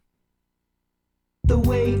The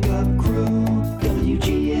Wake Up Crew,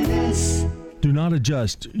 WGNS. Do not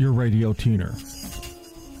adjust your radio tuner.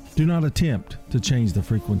 Do not attempt to change the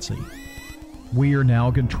frequency. We are now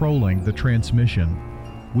controlling the transmission.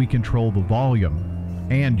 We control the volume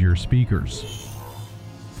and your speakers.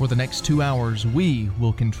 For the next 2 hours, we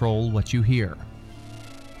will control what you hear.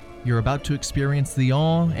 You're about to experience the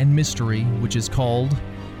awe and mystery which is called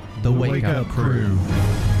The Wake Up Crew.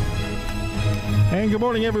 And good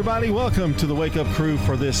morning, everybody. Welcome to the Wake Up Crew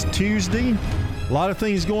for this Tuesday. A lot of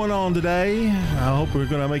things going on today. I hope we're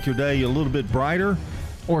going to make your day a little bit brighter.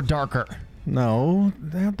 Or darker. No,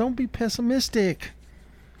 don't be pessimistic.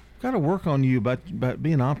 Got to work on you about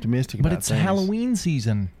being optimistic about But it's things. Halloween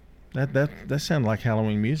season. That sounded like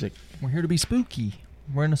Halloween music. We're here to be spooky.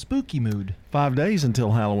 We're in a spooky mood. 5 days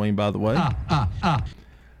until Halloween, by the way.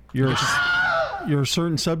 Your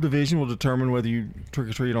certain subdivision will determine whether you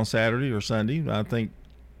trick-or-treat on Saturday or Sunday. I think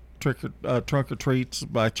trunk-or-treats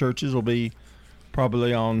by churches will be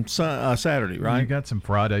probably on Saturday, right? You got some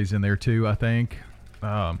Fridays in there too, I think.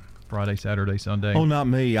 Friday, Saturday, Sunday. Oh, not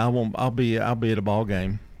me. I won't. I'll be at a ball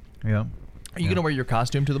game. Yeah. Are you going to wear your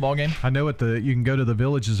costume to the ball game? I know you can go to the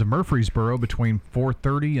Villages of Murfreesboro between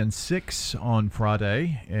 4:30 and 6 on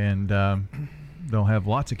Friday, and they'll have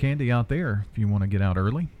lots of candy out there if you want to get out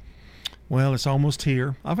early. Well, it's almost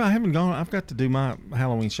here. I haven't gone. I've got to do my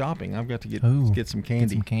Halloween shopping. I've got to get some candy. Get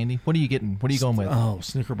some candy. What are you getting? What are you going with? Oh,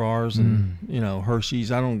 Snicker bars and Hershey's.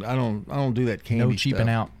 I don't do that candy. No cheaping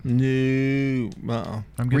out. No.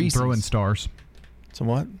 I'm getting Reese's. throwing stars. So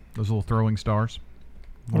what? Those little throwing stars.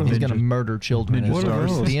 He's going to murder children. What are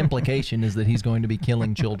those? The implication is that he's going to be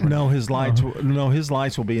killing children. No, his lights. His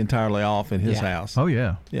lights will be entirely off in his house. Oh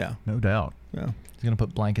yeah. Yeah. No doubt. Yeah. He's going to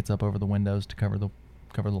put blankets up over the windows to cover the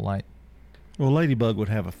light. Well, Ladybug would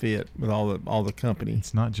have a fit with all the company.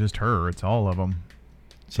 It's not just her; it's all of them.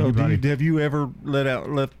 So, have you ever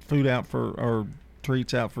left food out or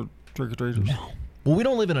treats out for trick or treaters? No. Well, we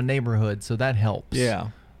don't live in a neighborhood, so that helps. Yeah.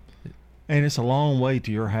 And it's a long way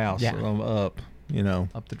to your house. Yeah. Up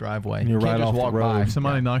the driveway. And you're right off the road. If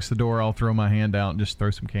somebody knocks the door, I'll throw my hand out and just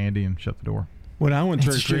throw some candy and shut the door. When I went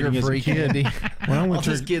trick or treating as a kid, all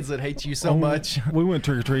those kids that hate you so much. We went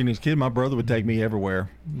trick or treating as a kid. My brother would take me everywhere.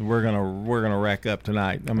 We're gonna rack up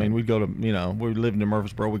tonight. I mean, we'd go to we lived in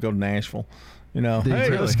Murfreesboro. We'd go to Nashville. Hey,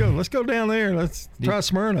 let's go down there. Let's try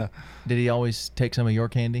Smyrna. Did he always take some of your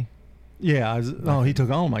candy? Yeah. He took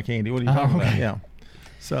all my candy. What are you talking about? Yeah.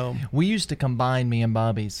 So we used to combine me and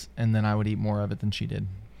Bobby's, and then I would eat more of it than she did.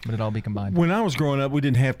 But it'd all be combined. When I was growing up, we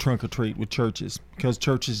didn't have trunk or treat with churches because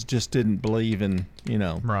churches just didn't believe in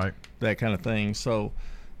right, that kind of thing. So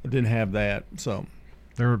I didn't have that. So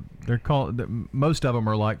they're called. Most of them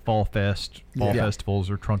are like fall festivals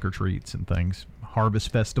or trunk or treats and things.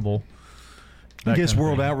 Harvest Festival. I guess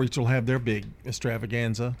World Outreach will have their big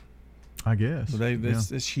extravaganza. I guess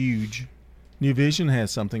it's huge. New Vision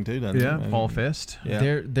has something too, doesn't it? Yeah, Fall Fest.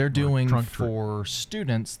 Yeah. They're doing for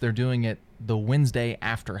students. They're doing it the Wednesday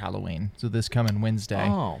after Halloween. So this coming Wednesday.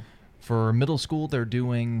 Oh. For middle school, they're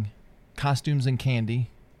doing costumes and candy.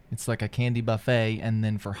 It's like a candy buffet. And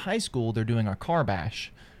then for high school, they're doing a car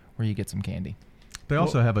bash where you get some candy. They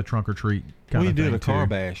also have a trunk or treat kind of thing. We did a car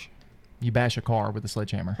bash. You bash a car with a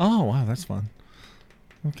sledgehammer. Oh, wow, that's fun.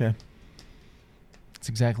 Okay. It's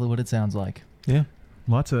exactly what it sounds like. Yeah.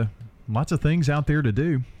 Lots of things out there to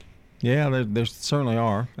do. Yeah, there certainly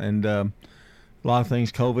are. And a lot of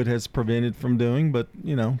things COVID has prevented from doing, but,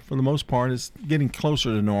 for the most part, it's getting closer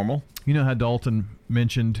to normal. You know how Dalton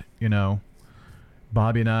mentioned,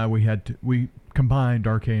 Bobby and I, we combined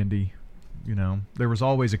our candy. There was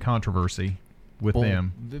always a controversy with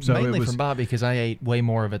them. So mainly from Bobby because I ate way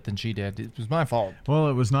more of it than she did. It was my fault. Well,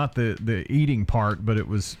 it was not the eating part, but it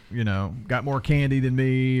was, got more candy than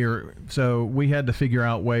me. So we had to figure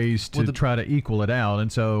out ways to try to equal it out.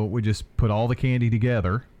 And so we just put all the candy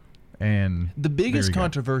together. And the biggest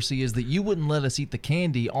controversy is that you wouldn't let us eat the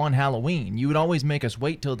candy on Halloween. You would always make us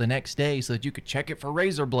wait till the next day so that you could check it for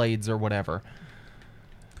razor blades or whatever.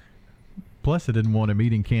 Plus, I didn't want him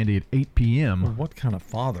eating candy at 8 p.m. Well, what kind of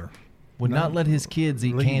father would not let his kids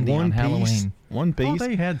eat candy on Halloween? One piece. Well,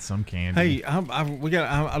 they had some candy. Hey,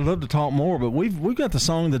 I'd love to talk more, but we've got the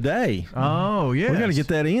song of the day. Oh, yeah. We got to get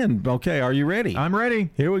that in. Okay, are you ready? I'm ready.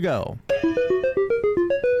 Here we go.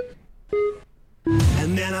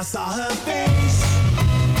 And then I saw her face.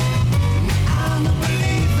 I'm a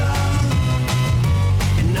believer,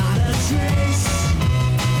 and not a trace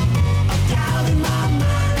of doubt in my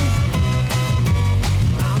mind.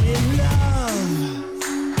 I'm in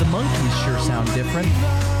love. The Monkees sure sound different.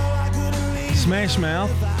 Smash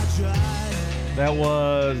Mouth. That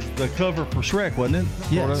was the cover for Shrek, wasn't it?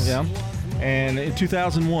 Yes. Yeah. And in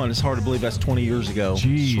 2001, it's hard to believe that's 20 years ago.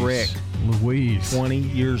 Jeez. Shrek. Louise. 20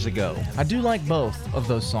 years ago. I do like both of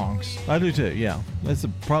those songs. I do too, yeah. That's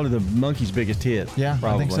probably the Monkees' biggest hit. Yeah,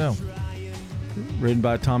 probably. I think so. Written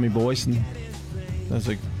by Tommy Boyce, and that's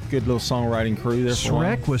a good little songwriting crew there for a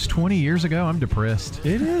while. Shrek was 20 years ago. I'm depressed.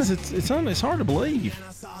 It is. It's hard to believe.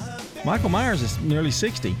 Michael Myers is nearly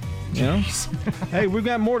 60. You know? Hey, we've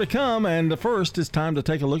got more to come, and first it's time to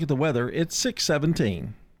take a look at the weather. It's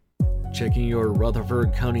 6:17. Checking your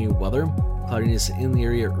Rutherford County weather. Cloudiness in the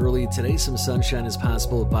area early today. Some sunshine is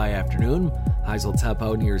possible by afternoon. Highs will top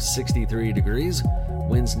out near 63 degrees.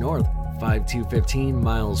 Winds north 5 to 15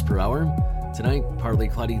 miles per hour. Tonight, partly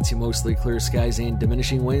cloudy to mostly clear skies and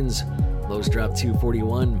diminishing winds. Lows drop to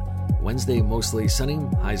 41. Wednesday, mostly sunny.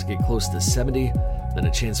 Highs get close to 70. Then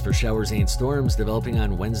a chance for showers and storms developing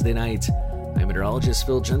on Wednesday night. I'm meteorologist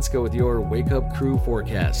Phil Jensko with your Wake Up Crew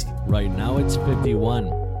forecast. Right now, it's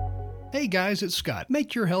 51. Hey guys, it's Scott.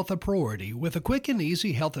 Make your health a priority with a quick and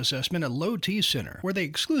easy health assessment at Low T Center, where they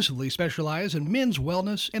exclusively specialize in men's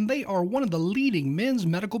wellness, and they are one of the leading men's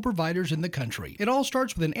medical providers in the country. It all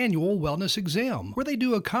starts with an annual wellness exam, where they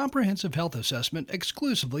do a comprehensive health assessment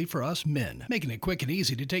exclusively for us men, making it quick and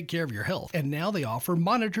easy to take care of your health. And now they offer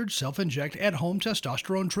monitored self-inject at-home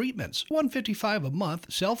testosterone treatments, $155 a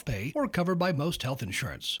month, self-pay, or covered by most health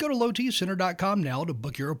insurance. Go to lowtcenter.com now to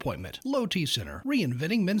book your appointment. Low T Center,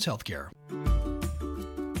 reinventing men's healthcare.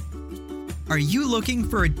 Are you looking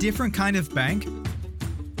for a different kind of bank?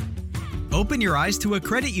 Open your eyes to a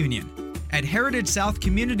credit union. At Heritage South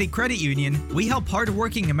Community Credit Union, we help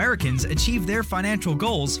hardworking Americans achieve their financial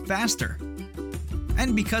goals faster.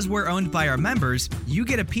 And because we're owned by our members, you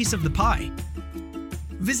get a piece of the pie.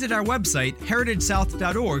 Visit our website,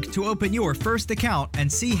 heritagesouth.org, to open your first account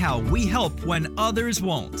and see how we help when others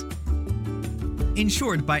won't.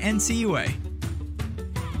 Insured by NCUA.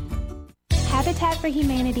 Habitat for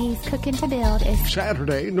Humanity's Cookin' to Build is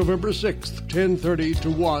Saturday, November 6th, 10:30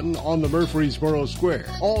 to 1 on the Murfreesboro Square.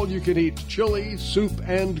 All you can eat chili, soup,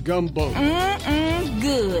 and gumbo.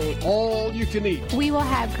 Good. All you can eat. We will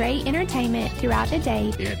have great entertainment throughout the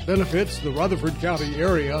day. It benefits the Rutherford County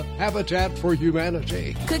area. Habitat for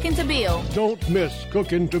Humanity. Cookin' to Build. Don't miss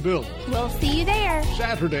Cookin' to Build. We'll see you there.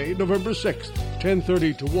 Saturday, November 6th,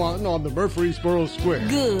 10:30 to 1 on the Murfreesboro Square.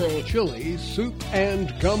 Good. Chili, soup,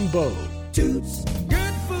 and gumbo. Toots.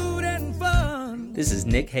 Good food and fun. This is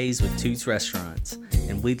Nick Hayes with Toots Restaurants,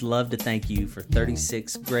 and we'd love to thank you for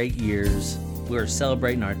 36 great years. We're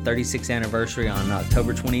celebrating our 36th anniversary on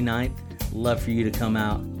October 29th. Love for you to come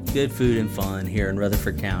out. Good food and fun here in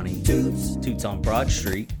Rutherford County. Toots. Toots on Broad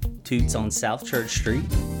Street, Toots on South Church Street,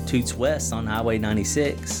 Toots West on Highway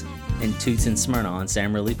 96, and Toots in Smyrna on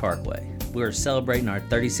Sam Ridley Parkway. We're celebrating our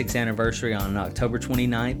 36th anniversary on October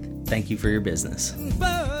 29th. Thank you for your business.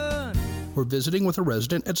 We're visiting with a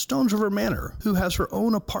resident at Stones River Manor who has her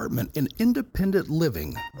own apartment in independent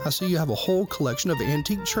living. I see you have a whole collection of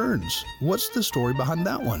antique churns. What's the story behind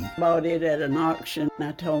that one? Bought it at an auction.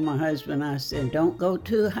 I told my husband, I said, don't go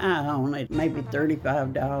too high on it, maybe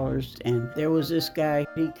 $35. And there was this guy,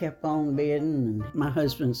 he kept on bidding. And my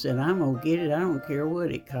husband said, I'm going to get it. I don't care what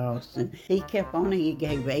it costs. And he kept on it. He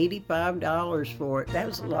gave $85 for it. That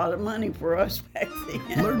was a lot of money for us back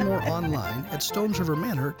then. Learn more online at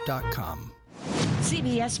stonesrivermanor.com.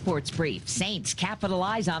 CBS Sports Brief. Saints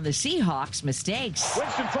capitalize on the Seahawks' mistakes.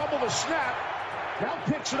 Winston fumbled the snap. Now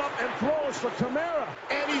picks it up and throws for Kamara,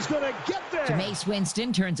 and he's going to get there. Jameis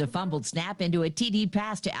Winston turns a fumbled snap into a TD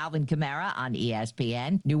pass to Alvin Kamara on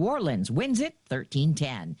ESPN. New Orleans wins it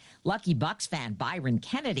 13-10. Lucky Bucks fan Byron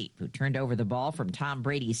Kennedy, who turned over the ball from Tom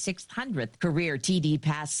Brady's 600th career TD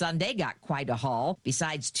pass Sunday, got quite a haul.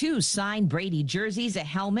 Besides 2 signed Brady jerseys, a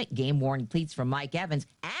helmet, game-worn cleats from Mike Evans,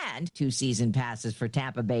 and 2 season passes for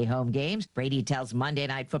Tampa Bay home games. Brady tells Monday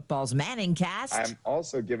Night Football's Manning Cast, I'm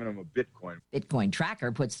also giving him a Bitcoin. Bitcoin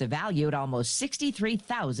Tracker puts the value at almost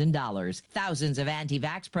 $63,000. Thousands of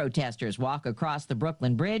anti-vax protesters walk across the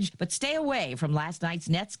Brooklyn Bridge, but stay away from last night's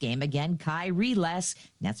Nets game. Again, Kyrie less.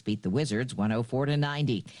 Nets beat the Wizards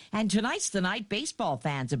 104-90. And tonight's the night baseball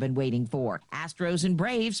fans have been waiting for. Astros and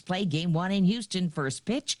Braves play Game 1 in Houston. First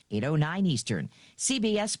pitch, 8:09 Eastern.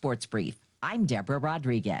 CBS Sports Brief. I'm Deborah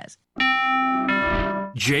Rodriguez.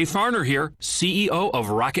 Jay Farner here, CEO of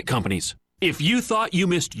Rocket Companies. If you thought you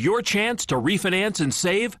missed your chance to refinance and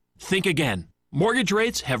save, think again. Mortgage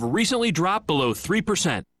rates have recently dropped below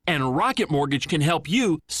 3%, and Rocket Mortgage can help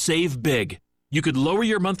you save big. You could lower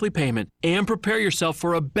your monthly payment and prepare yourself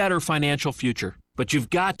for a better financial future. But you've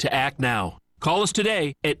got to act now. Call us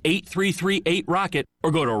today at 833-8ROCKET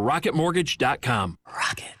or go to rocketmortgage.com.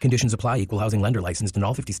 Conditions apply. Equal housing lender licensed in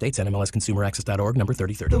all 50 states. NMLSConsumerAccess.org, number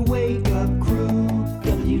 3030. The Wake Up Crew,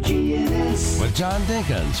 WGNS. With John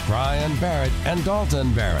Dinkins, Brian Barrett, and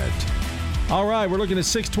Dalton Barrett. All right, we're looking at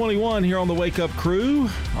 6:21 here on the Wake Up Crew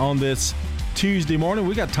on this Tuesday morning.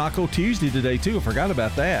 We got Taco Tuesday today, too. I forgot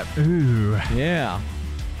about that. Ooh. Yeah.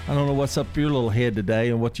 I don't know what's up your little head today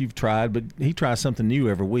and what you've tried, but he tries something new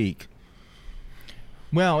every week.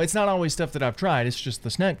 Well, it's not always stuff that I've tried. It's just the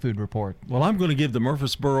snack food report. Well, I'm going to give the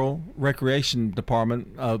Murfreesboro Recreation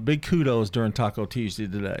Department big kudos during Taco Tuesday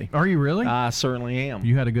today. Are you really? I certainly am.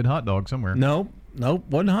 You had a good hot dog somewhere. No,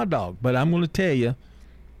 wasn't a hot dog. But I'm going to tell you,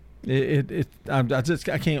 I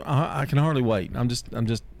can hardly wait. I'm just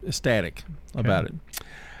ecstatic about it.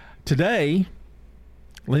 Today,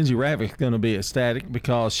 Lindsay Ravick is going to be ecstatic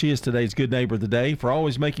because she is today's Good Neighbor of the Day. For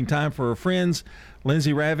always making time for her friends,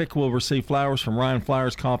 Lindsay Ravick will receive flowers from Ryan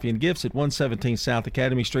Flowers Coffee and Gifts at 117 South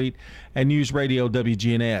Academy Street and News Radio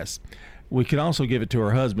WGNS. We can also give it to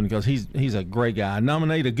her husband because he's a great guy.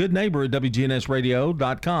 Nominate a good neighbor at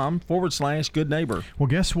WGNSradio.com/good neighbor. Well,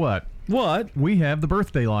 guess what? What? We have the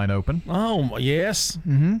birthday line open. Oh, yes.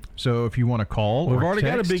 Mm-hmm. So if you want to call We've or already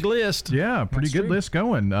text, got a big list. Yeah, pretty That's good true. list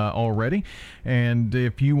going already. And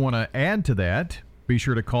if you want to add to that, be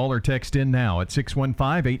sure to call or text in now at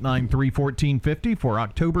 615-893-1450 for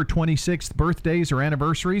October 26th birthdays or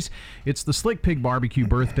anniversaries. It's the Slick Pig Barbecue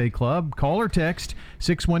Birthday Club. Call or text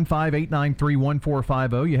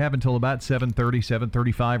 615-893-1450. You have until about 7:30,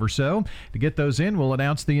 7:35 or so. To get those in, we'll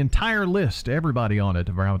announce the entire list, everybody on it,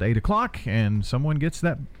 around 8 o'clock, and someone gets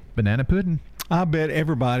that banana pudding. I bet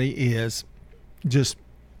everybody is just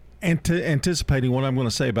anticipating what I'm going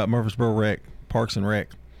to say about Murfreesboro Parks and Rec.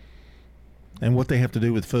 And what they have to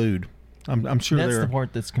do with food, I'm sure that's the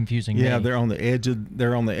part that's confusing. Yeah, me. they're on the edge of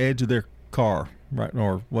their car, right,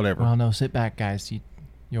 or whatever. Well, no, sit back, guys.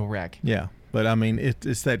 You'll wreck. Yeah, but I mean,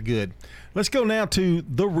 it's that good. Let's go now to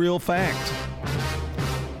the real fact.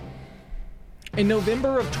 In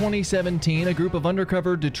November of 2017, a group of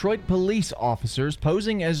undercover Detroit police officers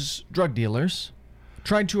posing as drug dealers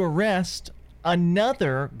tried to arrest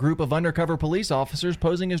another group of undercover police officers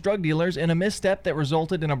posing as drug dealers in a misstep that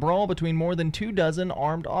resulted in a brawl between more than 24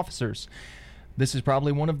 armed officers. This is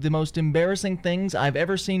probably one of the most embarrassing things I've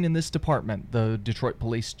ever seen in this department, the Detroit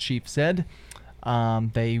police chief said.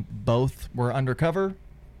 They both were undercover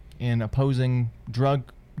in opposing drug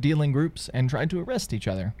dealing groups and tried to arrest each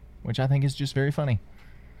other, which I think is just very funny.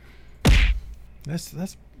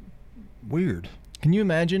 That's weird. Can you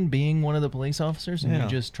imagine being one of the police officers and you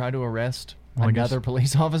just try to arrest another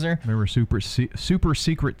police officer? There were super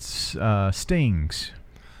secret stings.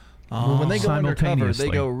 Well, when they go undercover, they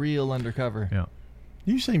go real undercover. Yeah.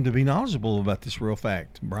 You seem to be knowledgeable about this real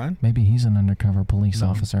fact, Brian. Maybe he's an undercover police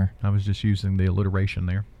officer. I was just using the alliteration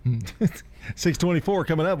there. 6:24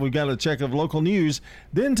 coming up. We've got a check of local news.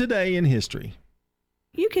 Then today in history.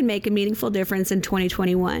 You can make a meaningful difference in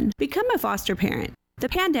 2021. Become a foster parent. The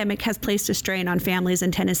pandemic has placed a strain on families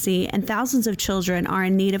in Tennessee, and thousands of children are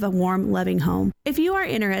in need of a warm, loving home. If you are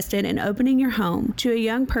interested in opening your home to a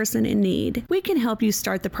young person in need, we can help you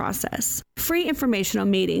start the process. Free informational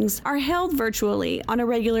meetings are held virtually on a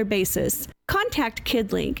regular basis. Contact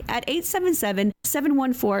KidLink at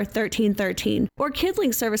 877-714-1313 or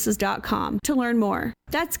kidlinkservices.com to learn more.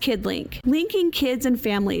 That's KidLink, linking kids and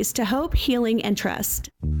families to hope, healing, and trust.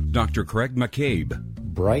 Dr. Craig McCabe.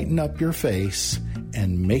 Brighten up your face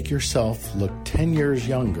and make yourself look 10 years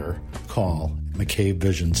younger. Call McCabe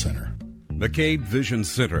Vision Center. McCabe Vision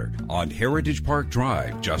Center on Heritage Park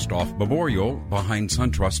Drive, just off Memorial, behind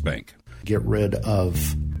SunTrust Bank. Get rid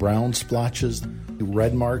of brown splotches,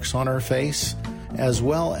 red marks on our face, as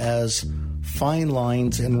well as fine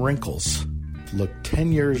lines and wrinkles. Look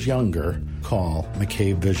 10 years younger. Call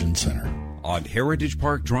McCabe Vision Center. On Heritage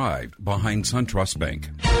Park Drive, behind SunTrust Bank.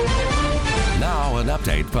 Now an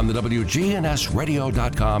update from the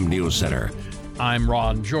WGNSradio.com News Center. I'm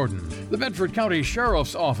Ron Jordan. The Bedford County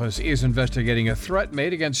Sheriff's Office is investigating a threat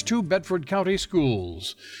made against 2 Bedford County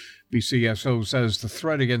schools. BCSO says the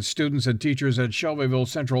threat against students and teachers at Shelbyville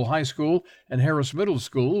Central High School and Harris Middle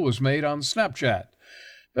School was made on Snapchat.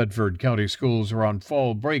 Bedford County schools are on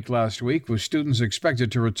fall break last week, with students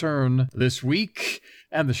expected to return this week,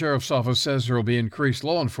 and the Sheriff's Office says there will be increased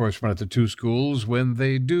law enforcement at the 2 schools when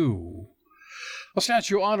they do. A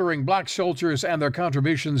statue honoring black soldiers and their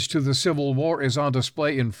contributions to the Civil War is on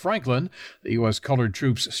display in Franklin. The U.S. Colored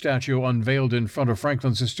Troops statue unveiled in front of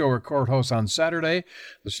Franklin's historic courthouse on Saturday.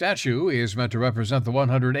 The statue is meant to represent the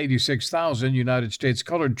 186,000 United States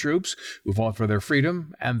colored troops who fought for their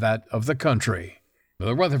freedom and that of the country.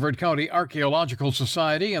 The Rutherford County Archaeological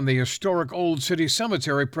Society and the Historic Old City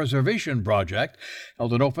Cemetery Preservation Project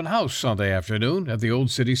held an open house Sunday afternoon at the Old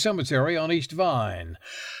City Cemetery on East Vine.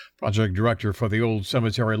 Project director for the Old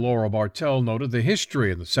Cemetery, Laura Bartell, noted the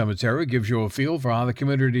history of the cemetery gives you a feel for how the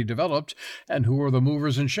community developed and who are the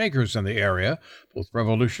movers and shakers in the area. Both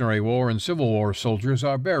Revolutionary War and Civil War soldiers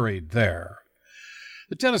are buried there.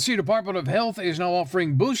 The Tennessee Department of Health is now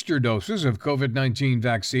offering booster doses of COVID-19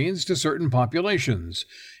 vaccines to certain populations.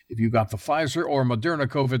 If you got the Pfizer or Moderna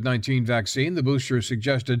COVID-19 vaccine, the booster is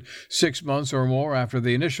suggested 6 months or more after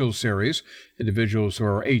the initial series. Individuals who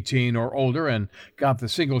are 18 or older and got the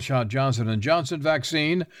single-shot Johnson & Johnson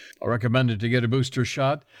vaccine are recommended to get a booster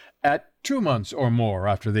shot at 2 months or more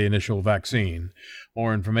after the initial vaccine.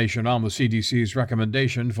 More information on the CDC's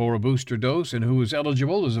recommendation for a booster dose and who is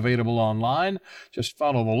eligible is available online. Just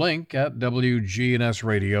follow the link at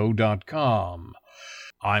WGNSradio.com.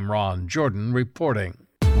 I'm Ron Jordan reporting.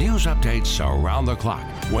 News updates around the clock,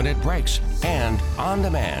 when it breaks, and on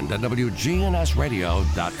demand at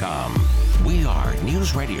WGNSradio.com. We are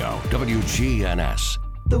News Radio WGNS.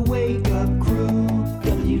 The Wake Up Crew,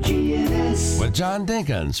 WGNS. With John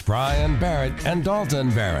Dinkins, Brian Barrett, and Dalton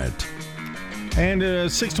Barrett. And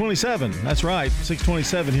 627, that's right,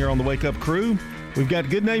 627 here on the Wake Up Crew. We've got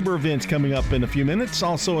Good Neighbor events coming up in a few minutes.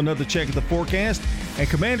 Also another check of the forecast. And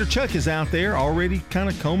Commander Chuck is out there already kind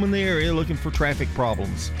of combing the area looking for traffic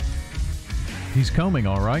problems. He's combing,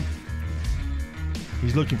 all right.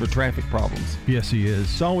 He's looking for traffic problems. Yes, he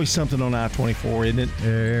is. It's always something on I-24, isn't it?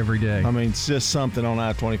 Every day. I mean, it's just something on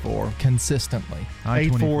I-24. Consistently.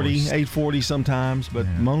 840 sometimes, but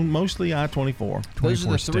mostly I-24. Those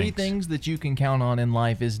are the three things that you can count on in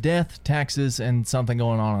life is death, taxes, and something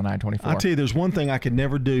going on I-24. I tell you, there's one thing I could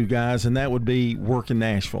never do, guys, and that would be work in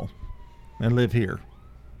Nashville and live here.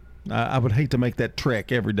 I would hate to make that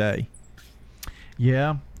trek every day.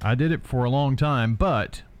 Yeah, I did it for a long time,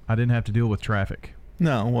 but I didn't have to deal with traffic.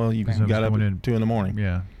 No, well, you got up at 2 in the morning.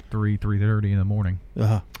 Yeah, 3:30 in the morning.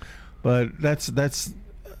 But that's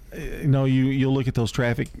you'll look at those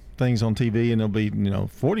traffic things on TV and they'll be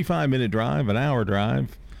 45-minute drive, an hour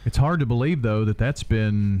drive. It's hard to believe though that's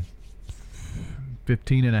been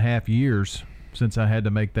 15 and a half years since I had to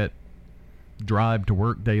make that drive to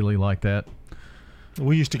work daily like that.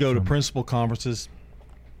 We used to go to principal conferences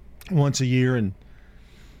once a year, and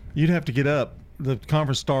you'd have to get up. The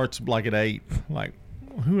conference starts like at 8. Like,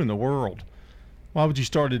 who in the world? Why would you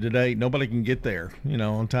start it at 8? Nobody can get there,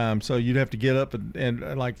 on time. So you'd have to get up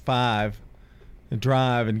at like 5 and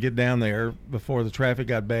drive and get down there before the traffic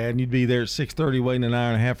got bad. And you'd be there at 6:30 waiting an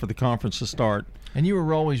hour and a half for the conference to start. And you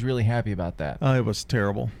were always really happy about that. It was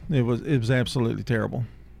terrible. It was absolutely terrible.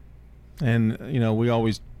 And, we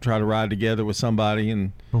always try to ride together with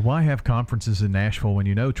somebody. But why have conferences in Nashville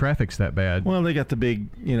when traffic's that bad? Well, they got the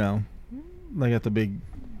big, they got the big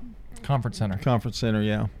conference center. Conference center,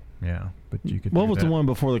 yeah. Yeah, but you could. What was the one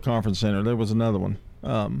before the conference center? There was another one.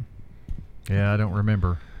 Yeah, I don't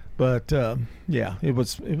remember. But yeah, it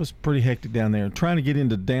was pretty hectic down there. Trying to get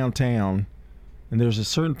into downtown, and there's a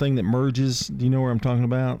certain thing that merges. Do you know where I'm talking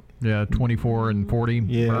about? Yeah, 24 and 40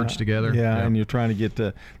 merge together. Yeah, and you're trying to get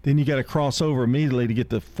to. Then you got to cross over immediately to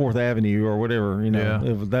get to 4th Avenue or whatever.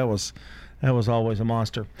 That was always a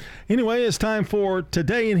monster. Anyway, it's time for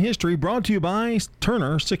Today in History, brought to you by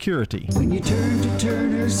Turner Security. When you turn to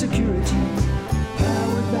Turner Security,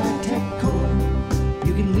 powered by TechCore,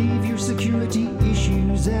 you can leave your security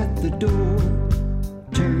issues at the door.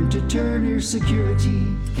 Turn to Turner Security.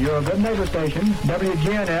 You're a Good Neighbor station,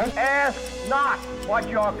 WGNS. Ask not what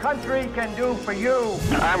your country can do for you.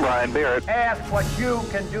 I'm Brian Barrett. Ask what you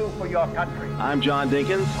can do for your country. I'm John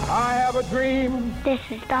Dinkins. I have a dream. This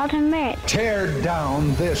is Dalton Merritt. Tear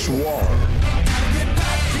down this wall.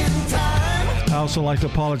 I also like to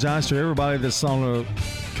apologize to everybody that's on a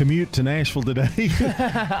commute to Nashville today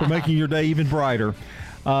for making your day even brighter.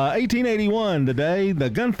 1881 today, the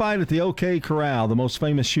gunfight at the OK Corral, the most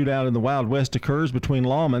famous shootout in the Wild West, occurs between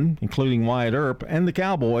lawmen, including Wyatt Earp, and the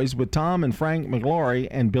Cowboys, with Tom and Frank McLaury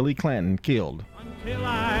and Billy Clanton killed. Until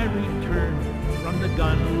I return from the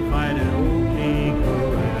gunfight at OK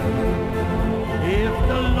Corral. If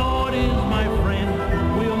the Lord is my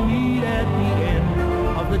friend, we'll meet at the end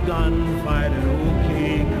of the gunfight at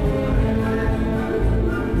OK Corral.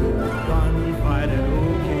 Gunfight at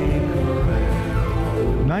OK Corral.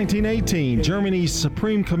 1918, Germany's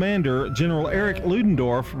Supreme Commander, General Erich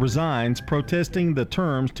Ludendorff, resigns, protesting the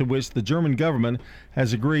terms to which the German government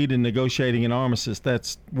has agreed in negotiating an armistice.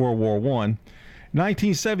 That's World War I.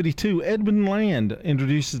 1972, Edwin Land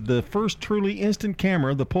introduces the first truly instant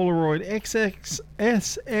camera, the Polaroid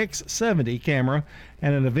SX70 camera,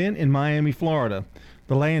 at an event in Miami, Florida.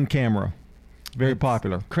 The land camera, very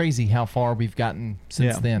popular. Crazy how far we've gotten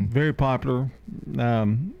since then. Very popular.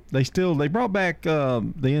 They brought back the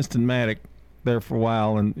Instant-Matic there for a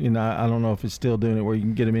while, and I don't know if it's still doing it where you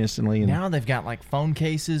can get them instantly. And now they've got like phone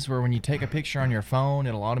cases where when you take a picture on your phone,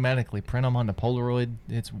 it'll automatically print them onto Polaroid.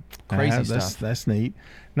 It's crazy stuff. That's neat.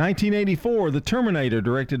 1984, The Terminator,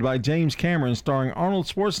 directed by James Cameron, starring Arnold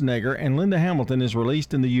Schwarzenegger and Linda Hamilton, is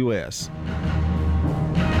released in the U.S.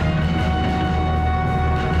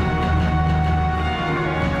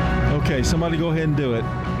 Okay, somebody go ahead and do it.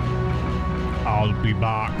 I'll be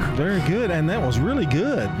back. Very good, and that was really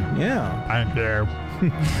good. Yeah. I'm there.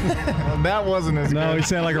 That wasn't as good. No, he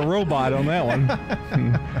sounded like a robot on that one.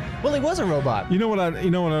 Well, he was a robot. You know what I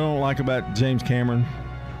don't like about James Cameron?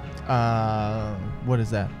 What is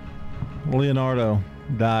that? Leonardo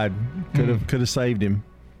died. Could have saved him.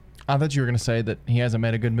 I thought you were going to say that he hasn't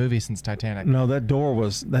made a good movie since Titanic. No, that door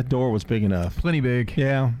was big enough. Plenty big.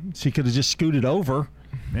 Yeah, she could have just scooted over.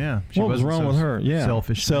 Yeah. What was wrong with her? Yeah.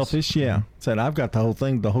 Selfish. Yeah. Said, I've got the whole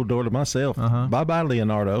door to myself. Uh-huh. Bye-bye,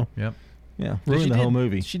 Leonardo. Yep. Yeah. Ruined the whole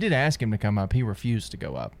movie. She did ask him to come up. He refused to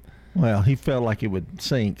go up. Well, he felt like it would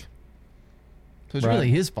sink. So it's really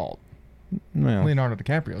his fault. Well, Leonardo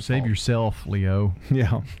DiCaprio's Save fault. yourself, Leo.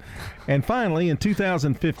 Yeah. And finally, in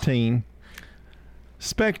 2015,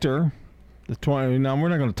 Spectre, now we're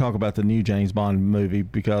not going to talk about the new James Bond movie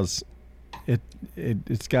because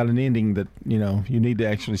it's got an ending that, you need to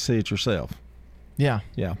actually see it yourself. Yeah.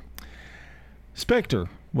 Yeah. Spectre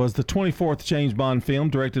was the 24th James Bond film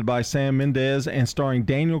directed by Sam Mendes and starring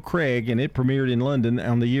Daniel Craig, and it premiered in London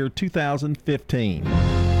on the year 2015.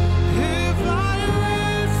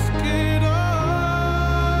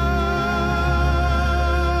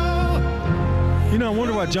 I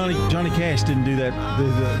wonder why Johnny Cash didn't do that.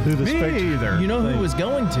 Do the Spectre either. You know who was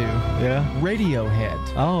going to? Yeah.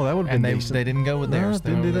 Radiohead. Oh, that would have been And decent. they didn't go with theirs.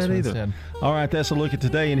 No, didn't do that either. Instead. All right, that's a look at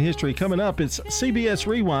Today in History. Coming up, it's CBS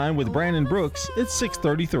Rewind with Brandon Brooks. It's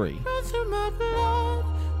 6:33.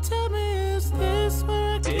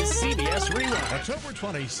 Is CBS Rewind. October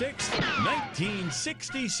 26th,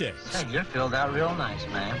 1966. Hey, you're filled out real nice,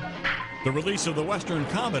 man. The release of the Western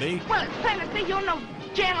comedy, Well, it's plain to see you're no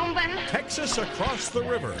gentleman. Texas Across the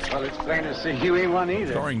River. Well, it's plain to see you ain't one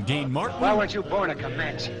either. Starring Dean Martin. Why weren't you born a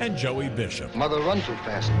Comanche? And Joey Bishop. Mother run too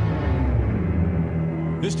fast.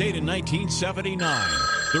 This date in 1979,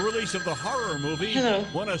 the release of the horror movie, Hello.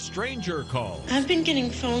 When a Stranger Calls. I've been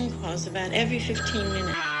getting phone calls about every 15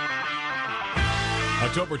 minutes.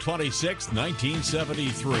 October 26,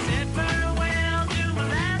 1973.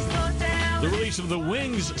 The release of the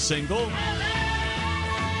Wings single,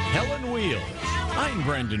 Helen Wheels. I'm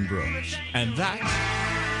Brandon Brooks, and that's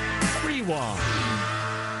Rewind.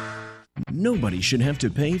 Nobody should have to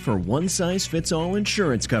pay for one-size-fits-all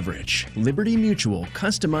insurance coverage. Liberty Mutual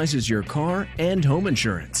customizes your car and home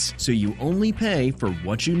insurance, so you only pay for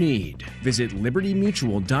what you need. Visit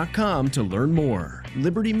libertymutual.com to learn more.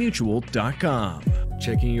 libertymutual.com.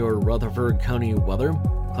 Checking your Rutherford County weather.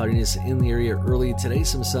 Cloudiness in the area early today.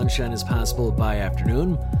 Some sunshine is possible by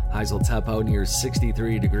afternoon. Highs will top out near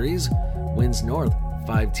 63 degrees. Winds north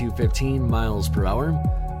 5 to 15 miles per hour.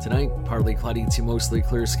 Tonight, partly cloudy to mostly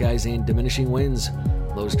clear skies and diminishing winds.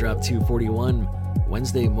 Lows drop to 41.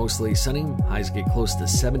 Wednesday, mostly sunny. Highs get close to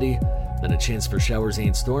 70. Then a chance for showers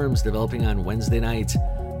and storms developing on Wednesday night.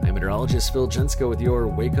 I'm meteorologist Phil Jensko with your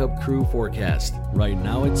Wake Up Crew forecast. Right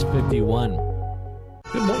now, it's 51.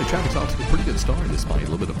 Good morning. Traffic's off to a pretty good start despite a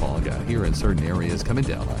little bit of fog out here in certain areas. Coming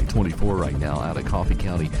down I-24 right now out of Coffee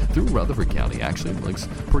County through Rutherford County. Actually looks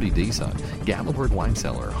pretty decent. Gatlinburg Wine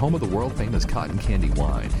Cellar, home of the world famous cotton candy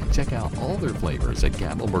wine. Check out all their flavors at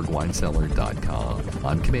GatlinburgWineCellar.com.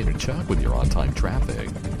 I'm Commander Chuck with your on-time traffic.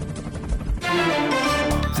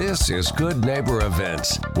 This is Good Neighbor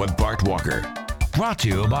Events with Bart Walker. Brought to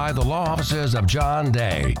you by the law offices of John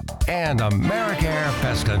Day and AmeriCare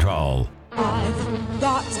Pest Control. I've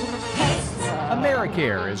got pests.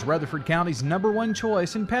 AmeriCare is Rutherford County's #1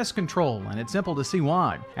 choice in pest control, and it's simple to see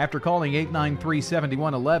why. After calling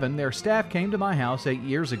 893-7111, their staff came to my house 8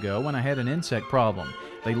 years ago when I had an insect problem.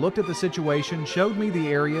 They looked at the situation, showed me the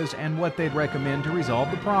areas, and what they'd recommend to resolve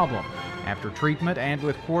the problem. After treatment and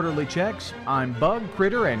with quarterly checks, I'm bug,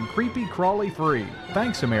 critter, and creepy crawly free.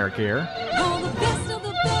 Thanks, AmeriCare. Call the best of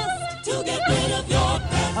the best to get rid of your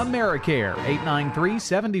pest. AmeriCare,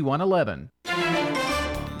 893-7111.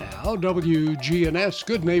 Now, WGNS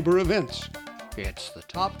Good Neighbor Events. It's the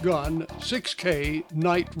Top Gun 6K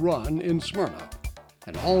Night Run in Smyrna.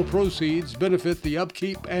 And all proceeds benefit the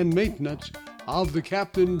upkeep and maintenance of the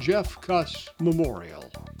Captain Jeff Cuss Memorial.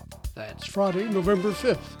 That's Friday, November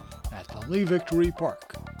 5th at the Lee Victory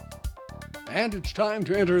Park. And it's time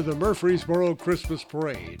to enter the Murfreesboro Christmas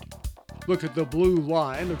Parade. Look at the blue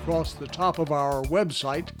line across the top of our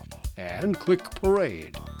website and click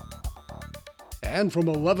Parade. And from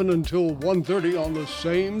 11 until 1:30 on the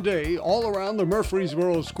same day, all around the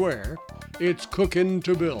Murfreesboro Square, it's Cookin'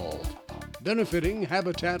 to Build, benefiting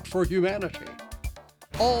Habitat for Humanity.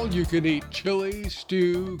 All you can eat chili,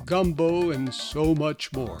 stew, gumbo, and so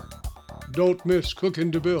much more. Don't miss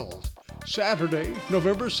Cookin' to Build, Saturday,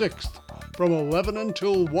 November 6th, from 11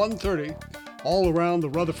 until 1:30, all around the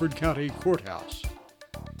Rutherford County Courthouse.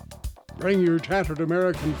 Bring your tattered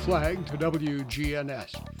American flag to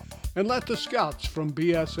WGNS and let the scouts from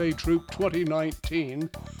BSA Troop 2019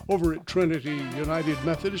 over at Trinity United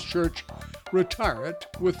Methodist Church retire it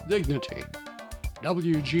with dignity.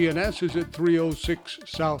 WGNS is at 306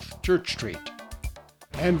 South Church Street.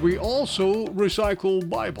 And we also recycle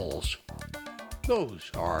Bibles. Those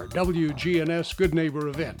are WGNS Good Neighbor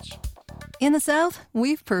events. In the South,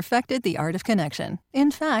 we've perfected the art of connection. In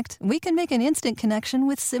fact, we can make an instant connection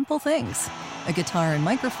with simple things. A guitar and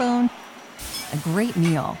microphone, a great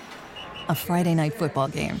meal, a Friday night football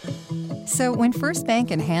game. So when First Bank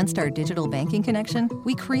enhanced our digital banking connection,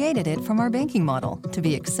 we created it from our banking model to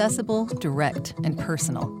be accessible, direct, and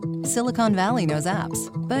personal. Silicon Valley knows apps,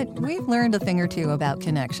 but we've learned a thing or two about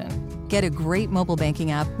connection. Get a great mobile banking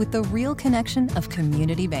app with the real connection of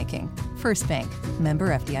community banking. First Bank,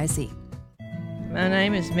 member FDIC. My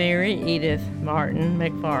name is Mary Edith Martin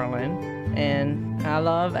McFarland, and I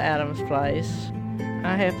love Adams Place.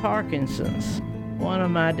 I have Parkinson's. One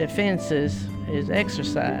of my defenses is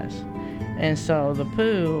exercise, and so the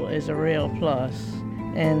pool is a real plus,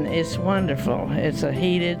 and it's wonderful. It's a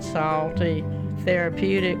heated, salty,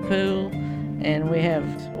 therapeutic pool, and we have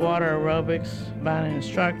water aerobics by an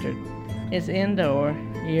instructor. It's indoor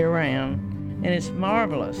year-round, and it's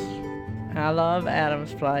marvelous. I love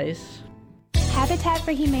Adams Place. Habitat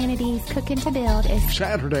for Humanity's Cookin' to Build is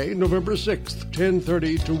Saturday, November 6th,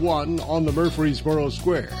 10:30 to 1 on the Murfreesboro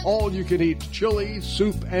Square. All you can eat chili,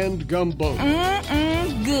 soup, and gumbo.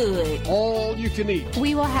 Good. All you can eat.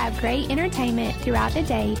 We will have great entertainment throughout the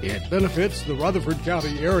day. It benefits the Rutherford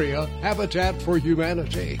County area, Habitat for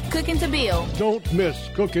Humanity. Cookin' to Build. Don't miss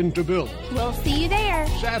Cookin' to Build. We'll see you there.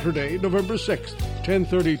 Saturday, November 6th,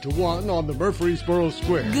 10:30 to 1 on the Murfreesboro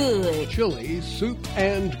Square. Good. Chili, soup,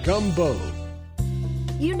 and gumbo.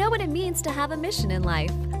 You know what it means to have a mission in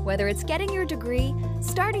life. Whether it's getting your degree,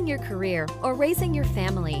 starting your career, or raising your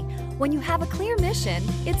family, when you have a clear mission,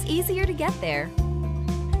 it's easier to get there.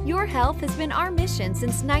 Your health has been our mission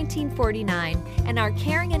since 1949, and our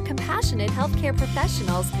caring and compassionate healthcare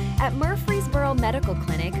professionals at Murfreesboro Medical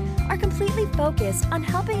Clinic are completely focused on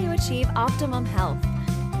helping you achieve optimum health.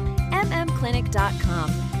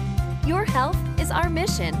 mmclinic.com. Your health is our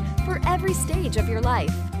mission for every stage of your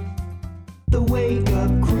life. The Wake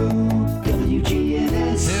Up Crew,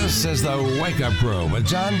 WGNS. This is the Wake Up Crew with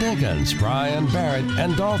John Dinkins, Brian Barrett,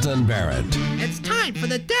 and Dalton Barrett. It's time for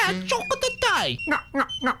the dad joke of the day.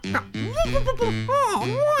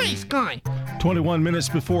 Oh, nice guy. 21 minutes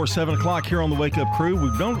before 7 o'clock here on the Wake Up Crew. We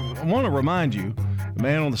want to remind you, the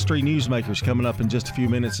Man on the Street Newsmaker is coming up in just a few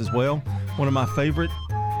minutes as well. One of my favorite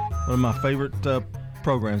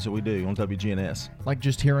programs that we do on WGNS. Like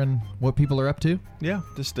just hearing what people are up to? Yeah,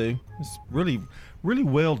 just do. It's really, really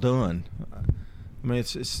well done. I mean,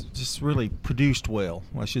 it's just really produced well,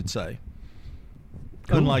 I should say.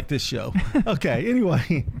 Cool. Unlike this show. Okay,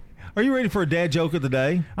 anyway, are you ready for a dad joke of the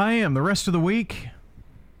day? I am. The rest of the week,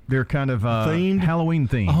 they're kind of themed? Halloween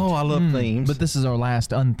themed. Oh, I love themes. But this is our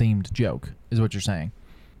last unthemed joke, is what you're saying.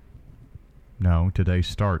 No, today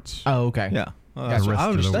starts. Oh, okay. Yeah. That's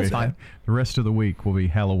fine. The rest of the week will be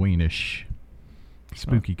Halloweenish,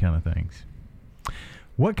 spooky kind of things.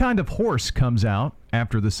 What kind of horse comes out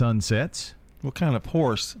after the sun sets? What kind of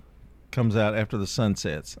horse comes out after the sun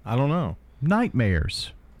sets? I don't know.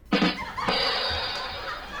 Nightmares. Now,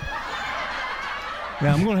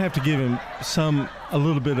 I'm going to have to give him a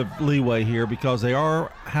little bit of leeway here because they are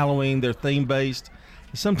Halloween, they're theme-based.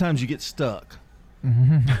 Sometimes you get stuck.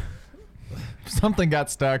 Mm-hmm. Something got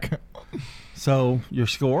stuck. So, your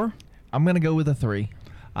score? I'm going to go with a 3.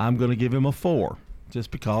 I'm going to give him a 4,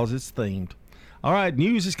 just because it's themed. All right,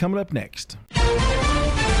 news is coming up next.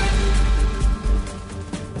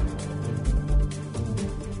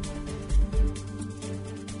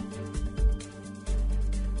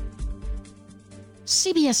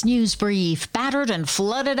 CBS News Brief. Battered and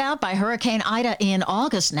flooded out by Hurricane Ida in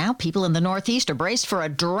August. Now people in the Northeast are braced for a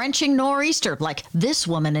drenching nor'easter, like this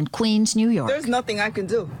woman in Queens, New York. There's nothing I can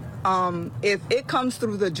do. If it comes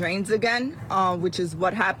through the drains again, which is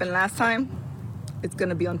what happened last time, it's going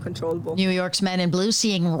to be uncontrollable. New York's Men in Blue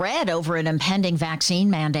seeing red over an impending vaccine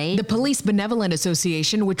mandate. The Police Benevolent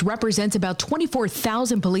Association, which represents about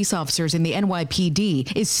 24,000 police officers in the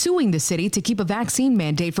NYPD, is suing the city to keep a vaccine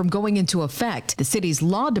mandate from going into effect. The city's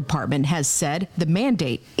law department has said the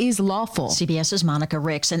mandate is lawful. CBS's Monica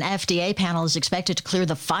Ricks. An FDA panel is expected to clear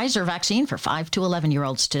the Pfizer vaccine for 5 to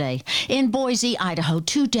 11-year-olds today. In Boise, Idaho,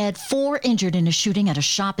 2 dead, 4 injured in a shooting at a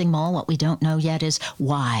shopping mall. What we don't know yet is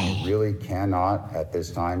why. I really cannot at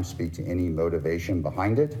this time speak to any motivation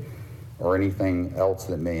behind it or anything else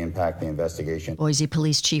that may impact the investigation. Boise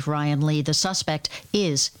Police Chief Ryan Lee, the suspect,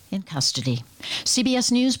 is in custody.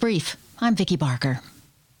 CBS News Brief. I'm Vicki Barker.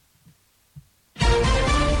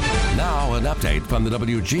 Now an update from the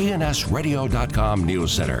WGNSradio.com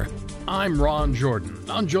News Center. I'm Ron Jordan.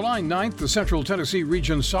 On July 9th, the Central Tennessee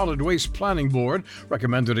Region Solid Waste Planning Board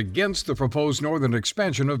recommended against the proposed northern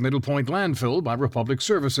expansion of Middle Point Landfill by Republic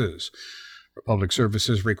Services. Republic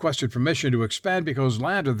Services requested permission to expand because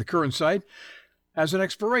land at the current site has an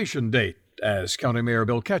expiration date, as County Mayor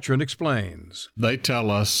Bill Ketron explains. They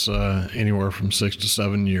tell us anywhere from 6 to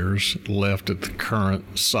 7 years left at the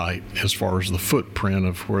current site as far as the footprint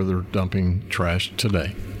of where they're dumping trash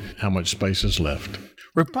today, how much space is left.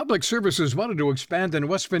 Republic Services wanted to expand in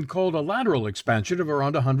what's been called a lateral expansion of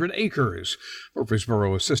around 100 acres.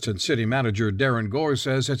 Murfreesboro Assistant City Manager Darren Gore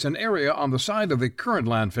says it's an area on the side of the current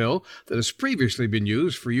landfill that has previously been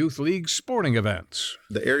used for youth league sporting events.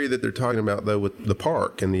 The area that they're talking about, though, with the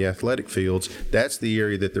park and the athletic fields, that's the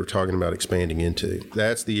area that they're talking about expanding into.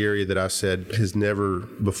 That's the area that I said has never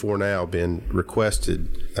before now been requested.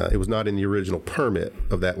 It was not in the original permit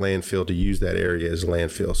of that landfill to use that area as a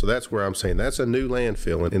landfill. So that's where I'm saying that's a new landfill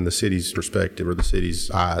in the city's perspective or the city's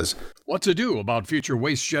eyes. What to do about future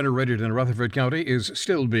waste generated in Rutherford County is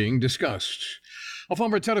still being discussed. A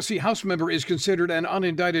former Tennessee House member is considered an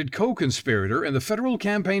unindicted co-conspirator in the federal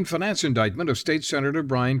campaign finance indictment of State Senator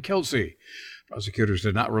Brian Kelsey. Prosecutors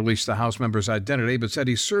did not release the House member's identity, but said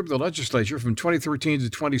he served the legislature from 2013 to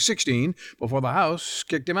 2016 before the House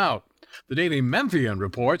kicked him out. The Daily Memphian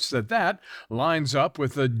reports that lines up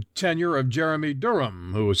with the tenure of Jeremy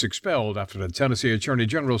Durham, who was expelled after the Tennessee Attorney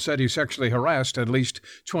General said he sexually harassed at least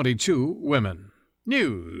 22 women.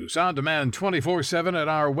 News on demand 24/7 at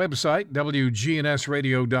our website,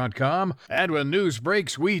 WGNSradio.com. And when news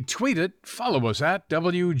breaks, we tweet it. Follow us at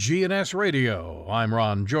WGNS Radio. I'm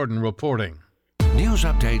Ron Jordan reporting. News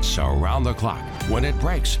updates around the clock, when it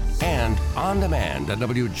breaks, and on demand at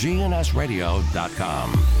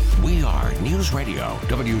WGNSradio.com. We are News Radio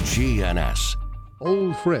WGNS.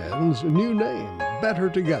 Old friends, new name, better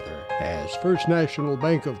together. As First National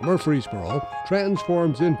Bank of Murfreesboro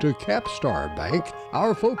transforms into Capstar Bank,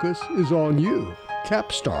 our focus is on you.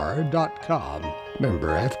 Capstar.com. Member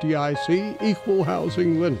FDIC, equal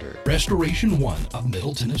housing lender. Restoration One of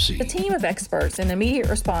Middle Tennessee. A team of experts and immediate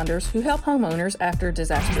responders who help homeowners after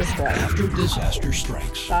disaster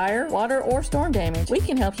strikes. Fire, water, or storm damage, we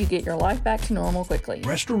can help you get your life back to normal quickly.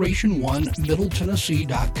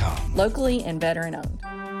 Restoration1MiddleTennessee.com. Locally and veteran owned.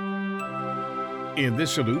 In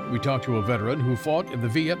this salute, we talk to a veteran who fought in the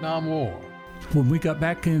Vietnam War. When we got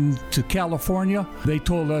back into California, they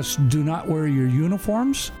told us, do not wear your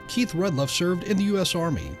uniforms. Keith Rudloff served in the U.S.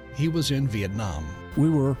 Army. He was in Vietnam. We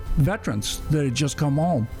were veterans that had just come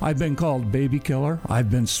home. I've been called baby killer.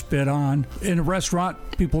 I've been spit on. In a restaurant,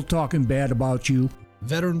 people talking bad about you.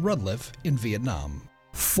 Veteran Rudloff in Vietnam.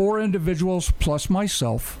 4 individuals plus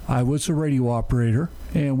myself. I was a radio operator,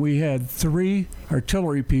 and we had 3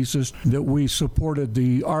 artillery pieces that we supported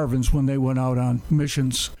the ARVNs when they went out on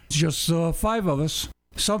missions. Just 5 of us.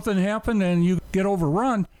 Something happened and you get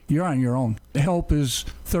overrun, you're on your own. Help is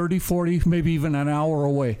 30, 40, maybe even an hour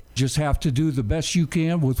away. Just have to do the best you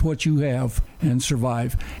can with what you have and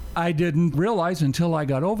survive. I didn't realize until I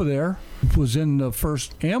got over there, was in the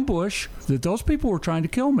first ambush, that those people were trying to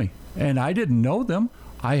kill me. And I didn't know them.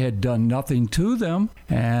 I had done nothing to them,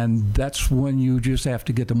 and that's when you just have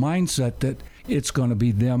to get the mindset that it's going to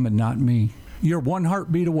be them and not me. You're one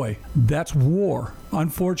heartbeat away. That's war.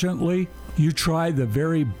 Unfortunately, you try the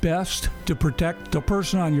very best to protect the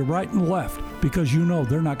person on your right and left because you know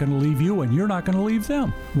they're not going to leave you and you're not going to leave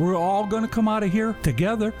them. We're all going to come out of here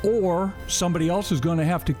together, or somebody else is going to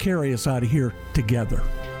have to carry us out of here together.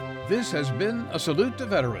 This has been a Salute to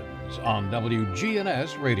Veterans on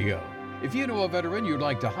WGNS Radio. If you know a veteran you'd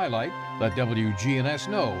like to highlight, let WGNS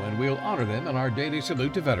know, and we'll honor them in our daily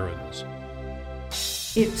Salute to Veterans.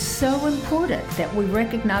 It's so important that we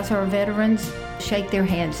recognize our veterans, shake their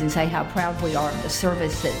hands and say how proud we are of the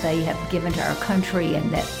service that they have given to our country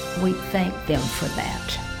and that we thank them for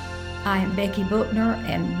that. I am Becky Bookner,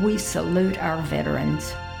 and we salute our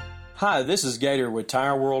veterans. Hi, this is Gator with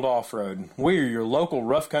Tire World Off-Road. We are your local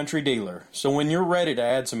rough country dealer. So when you're ready to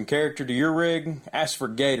add some character to your rig, ask for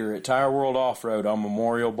Gator at Tire World Off-Road on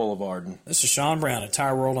Memorial Boulevard. This is Sean Brown at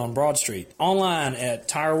Tire World on Broad Street. Online at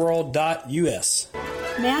tireworld.us.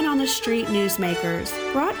 Man on the Street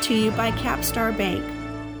Newsmakers, brought to you by Capstar Bank.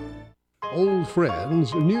 Old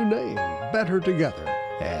friends, new name, better together,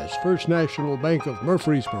 as First National Bank of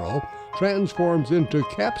Murfreesboro transforms into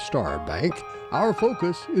Capstar Bank. Our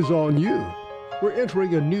focus is on you. We're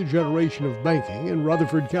entering a new generation of banking in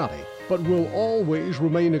Rutherford County, but will always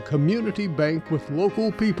remain a community bank with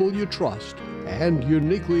local people you trust and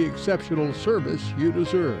uniquely exceptional service you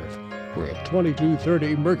deserve. We're at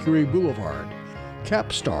 2230 Mercury Boulevard.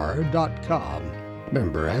 Capstar.com.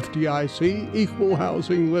 Member FDIC, Equal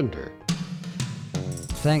Housing Lender.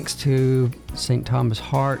 Thanks to St. Thomas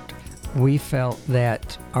Heart, we felt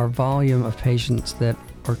that our volume of patients that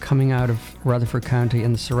are coming out of Rutherford County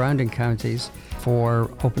and the surrounding counties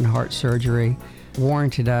for open heart surgery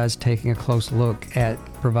warranted us taking a close look at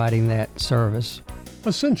providing that service.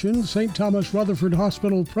 Ascension St. Thomas Rutherford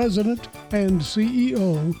Hospital President and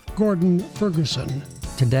CEO Gordon Ferguson.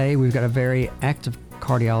 Today we've got a very active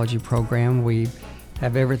cardiology program. We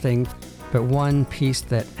have everything, but one piece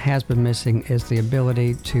that has been missing is the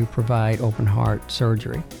ability to provide open heart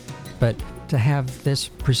surgery. But to have this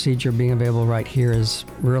procedure being available right here is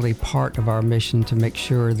really part of our mission to make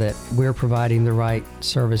sure that we're providing the right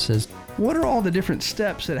services. What are all the different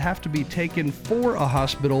steps that have to be taken for a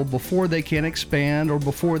hospital before they can expand or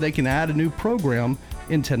before they can add a new program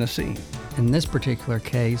in Tennessee? In this particular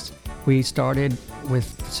case, we started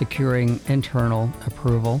with securing internal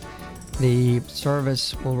approval. The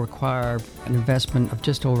service will require an investment of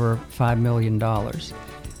just over $5 million.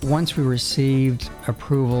 Once we received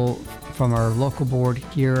approval from our local board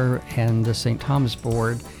here and the St. Thomas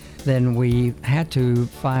board, then we had to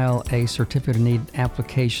file a certificate of need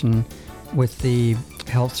application with the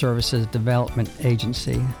Health Services Development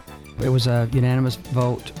Agency. It was a unanimous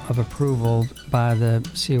vote of approval by the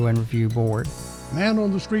CON Review Board. Man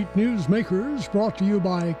on the Street Newsmakers, brought to you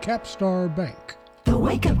by Capstar Bank. The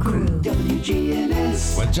Wake Up Crew,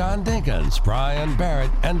 WGNS. With John Dinkins, Brian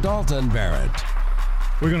Barrett, and Dalton Barrett.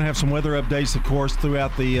 We're going to have some weather updates, of course,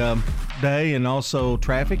 throughout the day, and also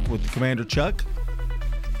traffic with Commander Chuck.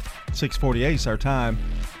 6:48 is our time.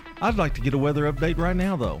 I'd like to get a weather update right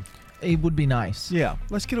now, though. It would be nice. Yeah,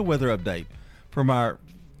 let's get a weather update from our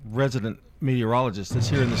resident meteorologist that's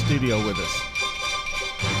here in the studio with us.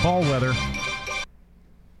 Fall weather.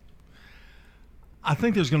 I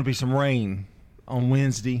think there's going to be some rain on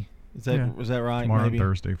Wednesday. Is that right? Tomorrow, maybe?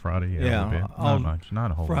 Thursday, Friday. Yeah, a little bit. Not much.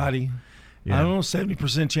 Not a whole Friday. lot. Yeah. I don't know,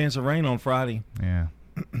 70% chance of rain on Friday. Yeah.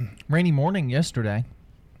 Rainy morning yesterday.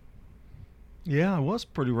 Yeah, it was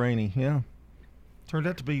pretty rainy. Yeah. Turned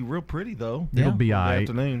out to be real pretty, though. Yeah. It'll be all right.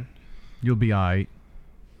 Afternoon. You'll be all right.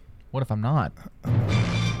 What if I'm not?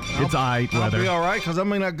 It's all right weather. I'll be all right because I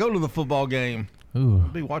may not go to the football game. Ooh. I'll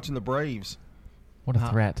be watching the Braves. What a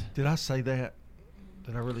threat. Did I say that?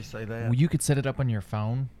 Did I really say that? Well, you could set it up on your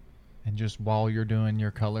phone and just while you're doing your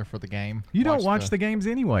color for the game. You don't watch the games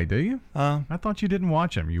anyway, do you? I thought you didn't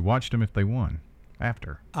watch them. You watched them if they won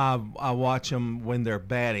after. I watch them when they're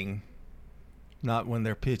batting, not when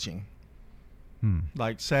they're pitching.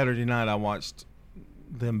 Like Saturday night, I watched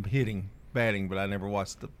them batting, but I never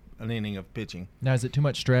watched an inning of pitching. Now, is it too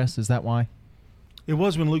much stress? Is that why? It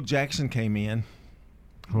was when Luke Jackson came in.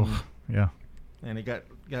 Yeah. And he got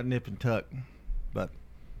nip and tuck, but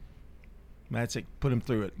Matzik put him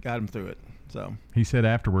through it, got him through it. So he said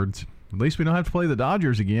afterwards, "At least we don't have to play the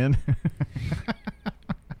Dodgers again."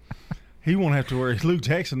 He won't have to worry. Luke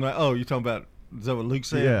Jackson. Oh, you're talking about? Is that what Luke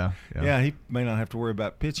said? Yeah. He may not have to worry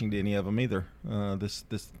about pitching to any of them either. This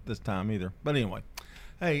time either. But anyway,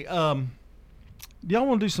 hey, do y'all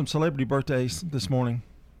want to do some celebrity birthdays this morning?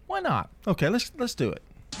 Why not? Okay, let's do it.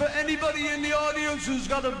 For anybody in the audience who's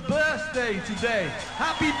got a birthday today,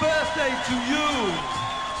 happy birthday to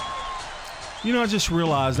you. You know, I just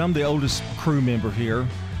realized I'm the oldest crew member here.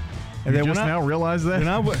 And you just now realized that?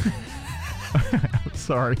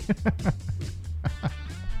 Sorry.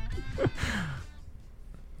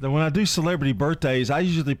 Then when I do celebrity birthdays, I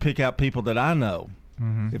usually pick out people that I know.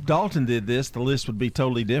 Mm-hmm. If Dalton did this, the list would be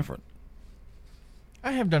totally different.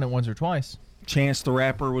 I have done it once or twice. Chance the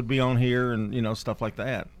Rapper would be on here and, stuff like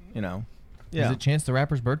that, Yeah. Is it Chance the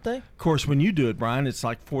Rapper's birthday? Of course, when you do it, Brian, it's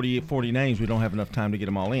like 40 names. We don't have enough time to get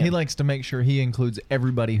them all in. He likes to make sure he includes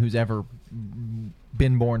everybody who's ever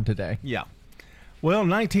been born today. Yeah. Well,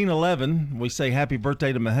 1911, we say happy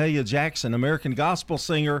birthday to Mahalia Jackson, American gospel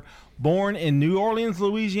singer, born in New Orleans,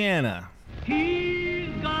 Louisiana. He's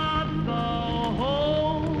got the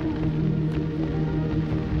whole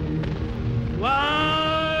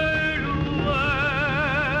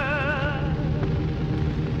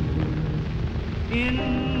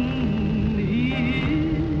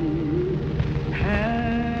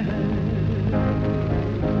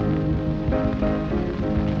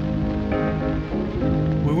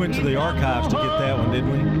back to the archives to get that one,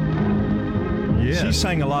 didn't we? Yeah. She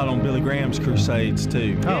sang a lot on Billy Graham's Crusades,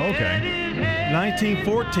 too. Oh, okay.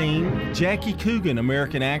 1914, Jackie Coogan,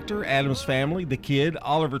 American actor, Addams Family, The Kid,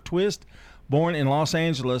 Oliver Twist, born in Los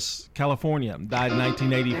Angeles, California, died in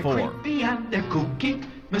 1984. They're creepy and they're kooky,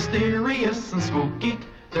 mysterious and spooky.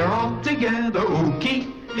 They're all together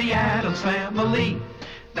ooky, the Addams Family.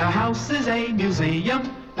 Their house is a museum.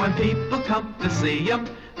 When people come to see them,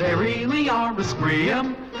 they really are a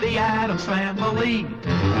scream, the Addams Family.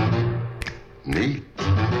 Neat.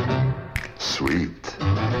 Sweet.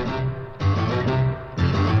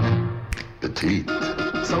 Petite.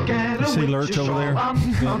 So get You see a Lurch over there?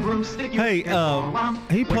 Hey,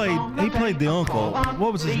 he played the uncle.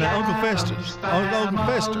 What was his name? Uncle Fester. Uncle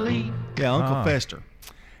Fester. Yeah, Uncle Fester.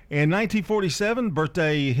 In 1947,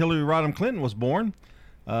 birthday Hillary Rodham Clinton was born.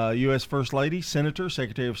 U.S. First Lady, Senator,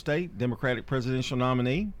 Secretary of State, Democratic presidential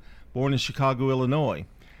nominee, born in Chicago, Illinois.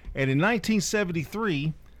 And in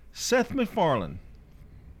 1973, Seth MacFarlane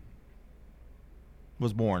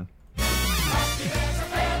was born.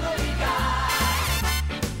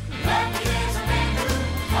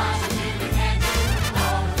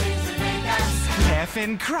 Laugh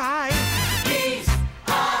and cry. He's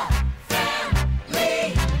a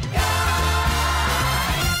family guy.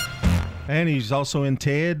 And he's also in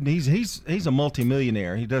Ted. He's a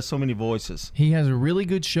multimillionaire. He does so many voices. He has a really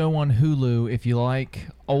good show on Hulu if you like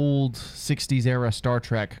old 60s era Star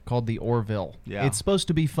Trek called The Orville. Yeah. It's supposed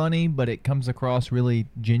to be funny, but it comes across really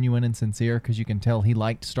genuine and sincere because you can tell he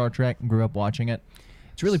liked Star Trek and grew up watching it.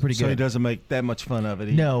 It's really pretty good. So he doesn't make that much fun of it.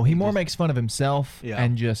 He more makes fun of himself Yeah.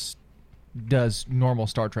 and just does normal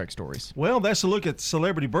Star Trek stories. Well, that's a look at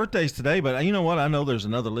celebrity birthdays today, but you know what? I know there's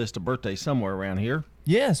another list of birthdays somewhere around here.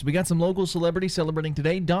 Yes, we got some local celebrities celebrating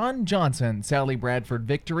today. Don Johnson, Sally Bradford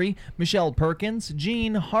Victory, Michelle Perkins,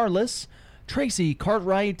 Jean Harless, Tracy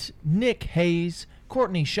Cartwright, Nick Hayes,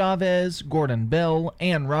 Courtney Chavez, Gordon Bell,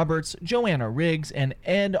 Ann Roberts, Joanna Riggs, and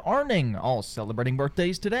Ed Arning, all celebrating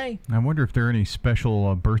birthdays today. I wonder if there are any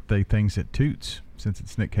special birthday things at Toots, since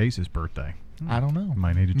it's Nick Case's birthday. I don't know.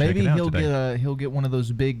 Might need to check Maybe it out he'll today. he'll get one of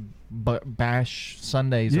those big bash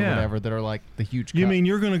Sundays or Yeah. whatever that are like the huge. You cup. mean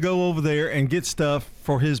you're going to go over there and get stuff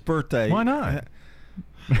for his birthday? Why not?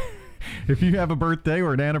 If you have a birthday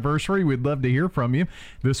or an anniversary, we'd love to hear from you.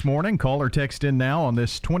 This morning, call or text in now on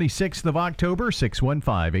this 26th of October,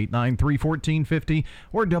 615-893-1450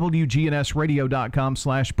 or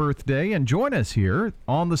WGNSradio.com/birthday, and join us here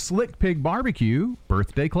on the Slick Pig Barbecue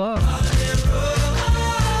Birthday Club.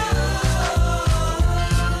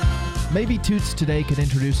 Maybe Toots today could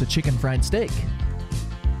introduce a chicken fried steak.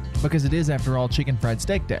 Because it is, after all, Chicken Fried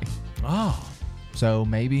Steak Day. Oh. So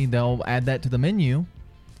maybe they'll add that to the menu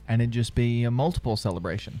and it just be a multiple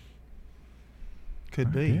celebration.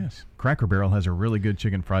 Could be. Yes. Cracker Barrel has a really good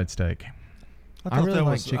chicken fried steak. I thought really that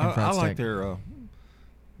like was chicken fried I steak. like their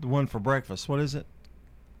the one for breakfast. What is it?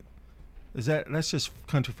 That's just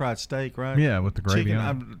country fried steak, right? Yeah, with the gravy chicken,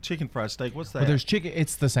 on it. Chicken fried steak. What's that? Well, there's chicken.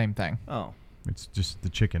 It's the same thing. Oh. It's just the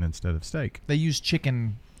chicken instead of steak. They use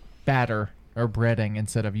chicken batter or breading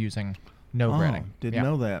instead of using no breading. Didn't Yeah.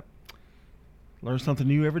 know that. Learn something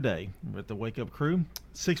new every day. We're at the Wake Up Crew.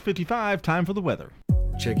 6:55, time for the weather.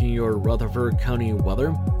 Checking your Rutherford County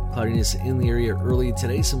weather. Cloudiness in the area early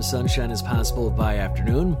today. Some sunshine is possible by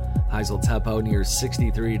afternoon. Highs will top out near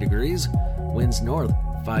 63 degrees. Winds north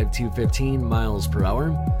 5 to 15 miles per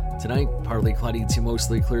hour. Tonight, partly cloudy to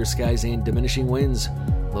mostly clear skies and diminishing winds.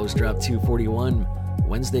 Lows drop to 41.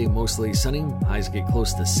 Wednesday, mostly sunny. Highs get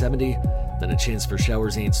close to 70. Then a chance for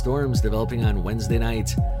showers and storms developing on Wednesday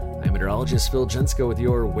night. I'm meteorologist Phil Jensko with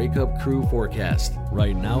your Wake Up Crew forecast.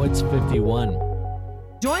 Right now, it's 51.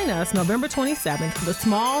 Join us November 27th for the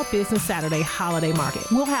Small Business Saturday Holiday Market.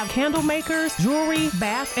 We'll have candle makers, jewelry,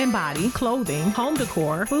 bath and body, clothing, home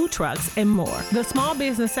decor, food trucks, and more. The Small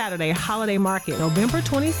Business Saturday Holiday Market, November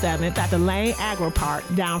 27th at the Lane Agro Park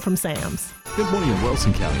down from Sam's. Good morning in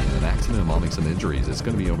Wilson County. An accident involving some injuries. It's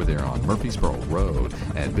going to be over there on Murfreesboro Road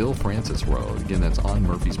at Bill Francis Road. Again, that's on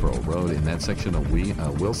Murfreesboro Road in that section of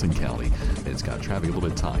Wilson County. It's got traffic a little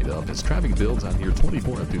bit tied up. As traffic builds on here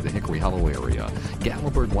 24 through the Hickory Hollow area.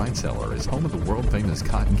 Gatlinburg Wine Cellar is home of the world-famous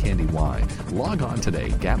cotton candy wine. Log on today,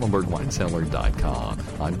 GatlinburgWineCellar.com.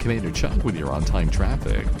 I'm Commander Chuck with your on-time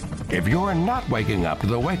traffic. If you're not waking up to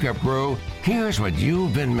the Wake Up Crew, here's what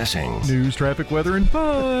you've been missing. News, traffic, weather, and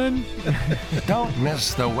fun. Don't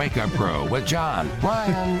miss the Wake Up Crew with John,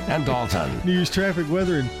 Brian, and Dalton. News, traffic,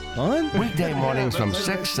 weather, and fun? Weekday mornings from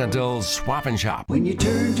 6 until Swap and Shop. When you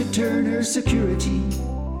turn to Turner Security,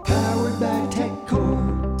 powered by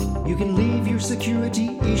TechCore, you can leave your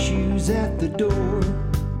security issues at the door.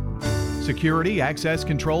 security, access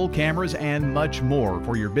control, cameras, and much more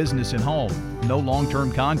for your business and home. No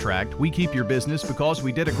long-term contract. We keep your business because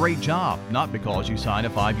we did a great job, not because you signed a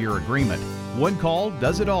 5-year agreement. One call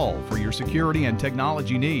does it all for your security and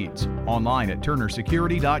technology needs. Online at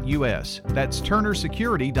turnersecurity.us. That's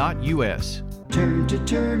turnersecurity.us. Turn to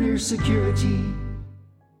Turner Security.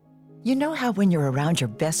 You know how when you're around your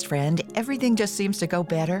best friend, everything just seems to go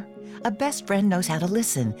better? A best friend knows how to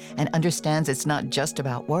listen and understands it's not just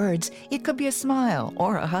about words. It could be a smile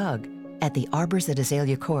or a hug. At the Arbors at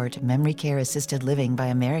Azalea Court Memory Care Assisted Living by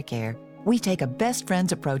AmeriCare, we take a best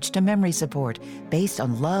friend's approach to memory support based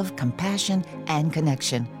on love, compassion, and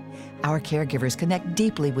connection. Our caregivers connect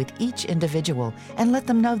deeply with each individual and let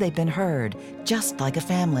them know they've been heard, just like a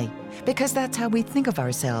family. Because that's how we think of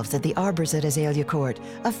ourselves at the Arbors at Azalea Court,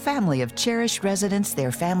 a family of cherished residents,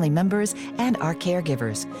 their family members, and our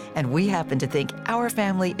caregivers. And we happen to think our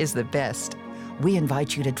family is the best. We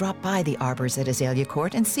invite you to drop by the Arbors at Azalea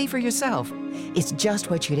Court and see for yourself. It's just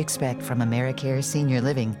what you'd expect from AmeriCare Senior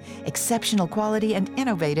Living. Exceptional quality and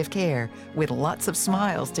innovative care with lots of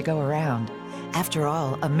smiles to go around. After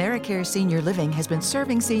all, AmeriCare Senior Living has been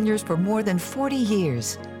serving seniors for more than 40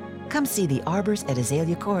 years. Come see the Arbors at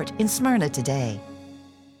Azalea Court in Smyrna today.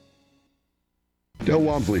 Del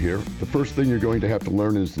Walmsley here. The first thing you're going to have to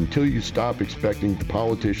learn is until you stop expecting the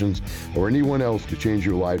politicians or anyone else to change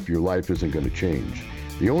your life isn't going to change.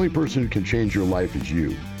 The only person who can change your life is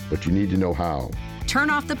you, but you need to know how. Turn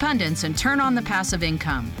off the pundits and turn on the passive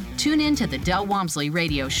income. Tune in to the Del Walmsley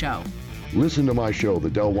Radio Show. Listen to my show, the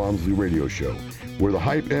Del Walmsley Radio Show, where the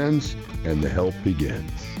hype ends and the help begins.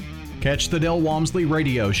 Catch the Del Walmsley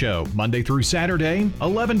Radio Show Monday through Saturday,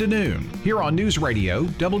 11 to noon, here on News Radio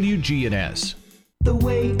WGNS. The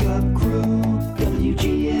Wake Up Crew,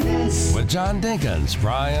 WGNS. With John Dinkins,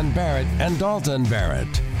 Brian Barrett, and Dalton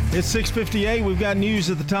Barrett. It's 6:58. We've got news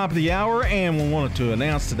at the top of the hour, and we wanted to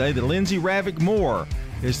announce today that Lindsay Ravick Moore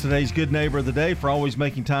is today's Good Neighbor of the Day for always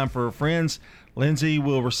making time for her friends. Lindsay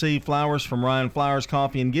will receive flowers from Ryan Flowers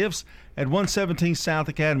Coffee and Gifts at 117 South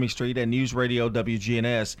Academy Street at News Radio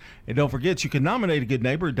WGNS. And don't forget, you can nominate a good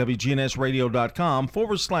neighbor at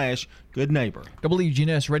WGNSradio.com/good neighbor.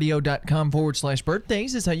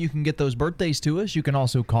 WGNSradio.com/birthdays is how you can get those birthdays to us. You can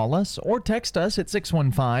also call us or text us at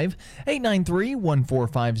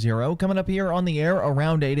 615-893-1450. Coming up here on the air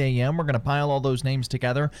around 8 a.m., we're going to pile all those names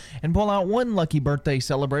together and pull out one lucky birthday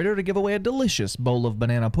celebrator to give away a delicious bowl of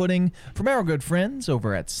banana pudding from our good friends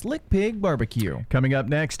over at Slick Pig Barbecue. Coming up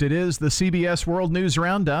next, it is the CBS World News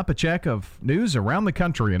Roundup, a check of news around the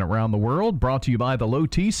country and around the world, brought to you by the Low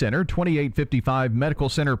T Center, 2855 Medical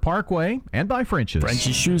Center Parkway, and by French's.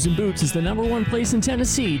 French's Shoes and Boots is the #1 place in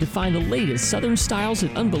Tennessee to find the latest Southern styles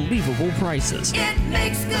at unbelievable prices. It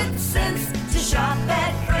makes good sense to shop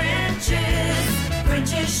at French's.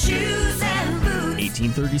 French's Shoes and Boots.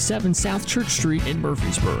 1837 South Church Street in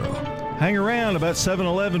Murfreesboro. Hang around, about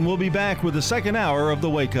 7:11. We'll be back with the second hour of the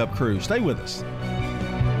Wake Up Crew. Stay with us.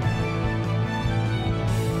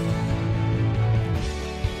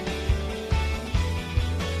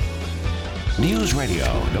 News Radio,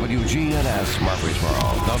 WGNS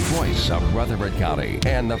Murfreesboro, the voice of Rutherford County,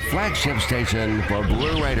 and the flagship station for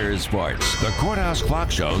Blue Raiders sports. The Courthouse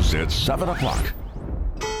Clock shows it's 7 o'clock.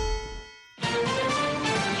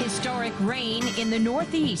 Historic rain in the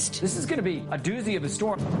Northeast. This is going to be a doozy of a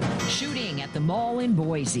storm. Shooting at the mall in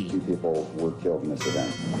Boise. 2 people were killed in this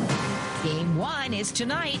event. Game 1 is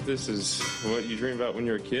tonight. This is what you dream about when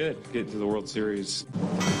you're a kid, getting to the World Series.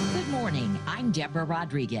 Good morning. I'm Deborah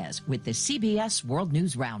Rodriguez with the CBS World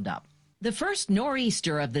News Roundup. The first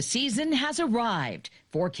nor'easter of the season has arrived.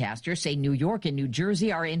 Forecasters say New York and New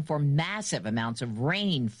Jersey are in for massive amounts of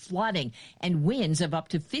rain, flooding, and winds of up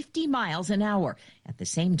to 50 miles an hour. At the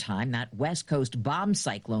same time, that West Coast bomb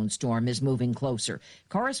cyclone storm is moving closer.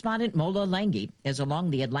 Correspondent Mola Lenghi is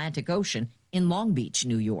along the Atlantic Ocean in Long Beach,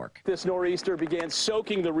 New York. This nor'easter began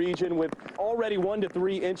soaking the region with already 1 to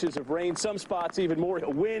 3 inches of rain, some spots even more.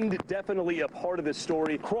 Wind definitely a part of this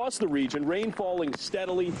story. Across the region, rain falling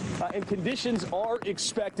steadily, and conditions are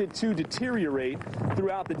expected to deteriorate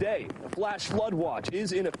throughout the day. A flash flood watch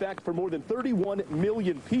is in effect for more than 31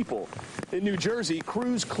 million people. In New Jersey,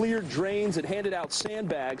 crews cleared drains and handed out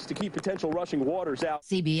sandbags to keep potential rushing waters out.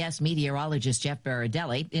 CBS meteorologist Jeff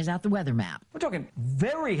Baradelli is at the weather map. We're talking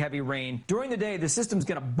very heavy rain during During the day, the system's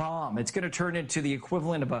going to bomb. It's going to turn into the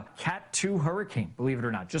equivalent of a Cat 2 hurricane, believe it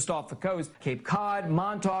or not, just off the coast. Cape Cod,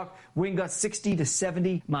 Montauk, wind gusts 60 to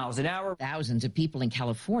 70 miles an hour. Thousands of people in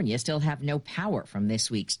California still have no power from this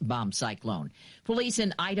week's bomb cyclone. Police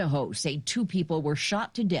in Idaho say 2 people were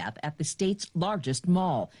shot to death at the state's largest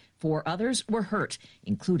mall. 4 others were hurt,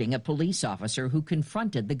 including a police officer who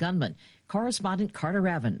confronted the gunman. Correspondent Carter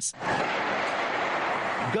Evans.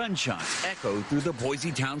 Gunshots echo through the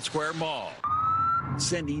Boise Town Square Mall,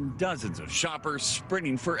 sending dozens of shoppers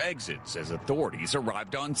sprinting for exits as authorities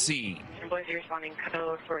arrived on scene. Boise responding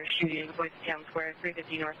code for a shooting in Boise Town Square,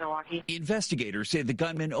 350 North Milwaukee. Investigators say the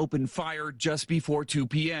gunman opened fire just before 2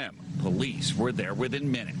 p.m. Police were there within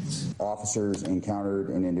minutes. Officers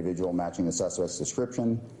encountered an individual matching the suspect's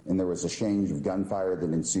description, and there was a exchange of gunfire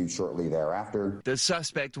that ensued shortly thereafter. The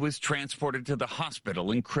suspect was transported to the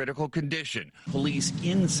hospital in critical condition. Police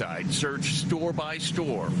inside searched store by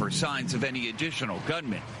store for signs of any additional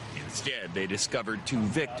gunmen. Instead, they discovered 2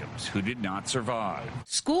 victims who did not survive.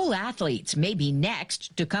 School athletes may be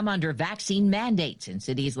next to come under vaccine mandates in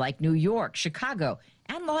cities like New York, Chicago,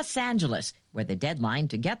 and Los Angeles, where the deadline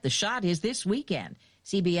to get the shot is this weekend.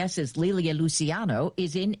 CBS's Lilia Luciano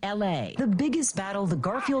is in L.A. The biggest battle the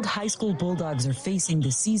Garfield High School Bulldogs are facing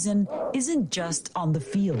this season isn't just on the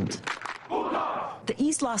field. The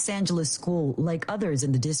East Los Angeles school, like others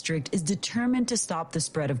in the district, is determined to stop the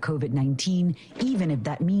spread of COVID-19, even if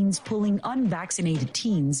that means pulling unvaccinated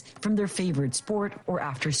teens from their favorite sport or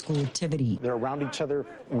after-school activity. They're around each other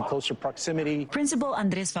in closer proximity. Principal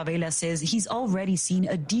Andres Favela says he's already seen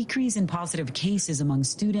a decrease in positive cases among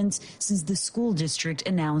students since the school district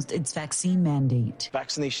announced its vaccine mandate.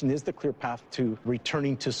 Vaccination is the clear path to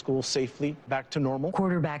returning to school safely, back to normal.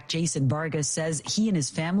 Quarterback Jason Vargas says he and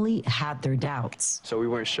his family had their doubts. So we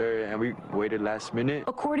weren't sure and we waited last minute.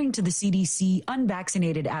 According to the CDC,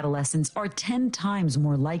 unvaccinated adolescents are 10 times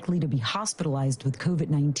more likely to be hospitalized with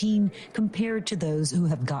COVID-19 compared to those who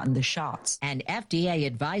have gotten the shots. An FDA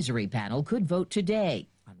advisory panel could vote today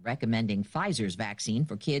on recommending Pfizer's vaccine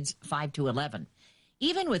for kids 5 to 11.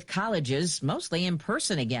 Even with colleges mostly in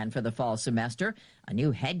person again for the fall semester, a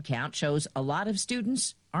new head count shows a lot of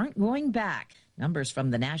students aren't going back. Numbers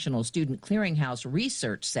from the National Student Clearinghouse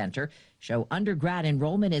Research Center show undergrad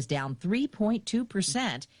enrollment is down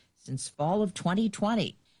 3.2% since fall of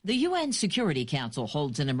 2020. The UN Security Council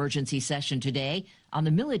holds an emergency session today on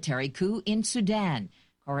the military coup in Sudan.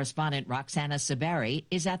 Correspondent Roxana Sabari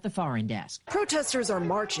is at the foreign desk. Protesters are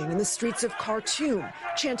marching in the streets of Khartoum,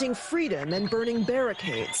 chanting freedom and burning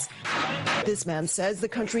barricades. This man says the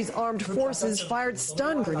country's armed forces fired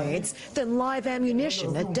stun grenades, then live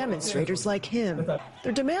ammunition at demonstrators like him.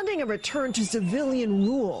 They're demanding a return to civilian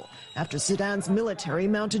rule after Sudan's military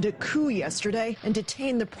mounted a coup yesterday and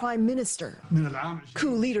detained the prime minister.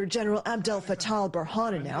 Coup leader General Abdel Fattah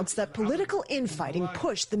al-Burhan announced that political infighting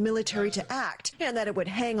pushed the military to act and that it would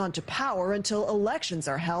hang on to power until elections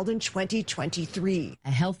are held in 2023.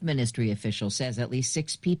 A health ministry official says at least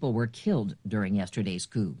 6 people were killed during yesterday's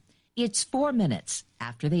coup. It's 4 minutes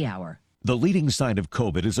after the hour. The leading sign of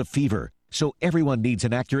COVID is a fever, so everyone needs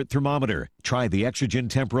an accurate thermometer. Try the Exergen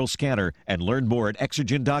temporal scanner and learn more at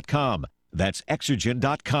Exergen.com. That's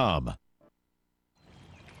Exergen.com.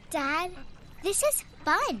 Dad, this is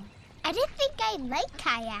fun. I didn't think I'd like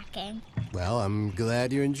kayaking. Well, I'm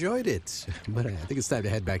glad you enjoyed it, but I think it's time to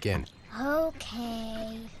head back in.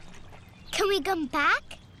 Okay. Can we come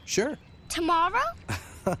back? Sure. Tomorrow?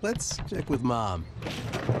 Let's check with Mom.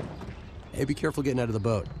 Hey, be careful getting out of the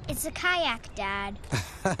boat. It's a kayak, Dad.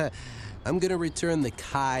 I'm gonna return the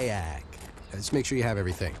kayak. Just make sure you have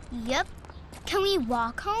everything. Yep. Can we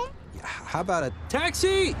walk home? How about a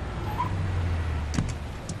taxi?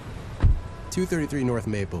 233 North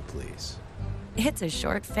Maple, please. It's a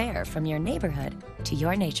short fare from your neighborhood to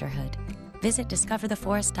your naturehood. Visit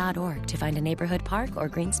discovertheforest.org to find a neighborhood park or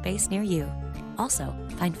green space near you. Also,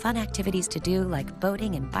 find fun activities to do like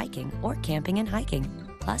boating and biking or camping and hiking,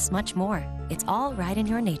 plus much more. It's all right in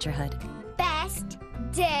your naturehood. Best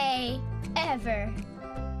day ever.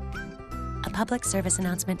 A public service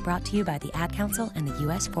announcement brought to you by the Ad Council and the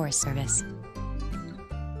U.S. Forest Service.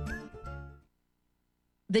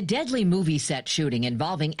 The deadly movie set shooting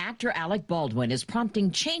involving actor Alec Baldwin is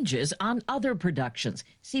prompting changes on other productions.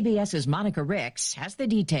 CBS's Monica Ricks has the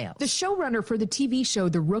details. The showrunner for the TV show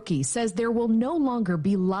The Rookie says there will no longer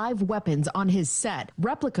be live weapons on his set.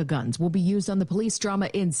 Replica guns will be used on the police drama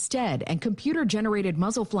instead, and computer-generated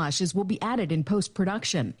muzzle flashes will be added in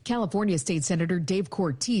post-production. California State Senator Dave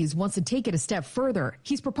Cortez wants to take it a step further.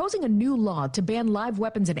 He's proposing a new law to ban live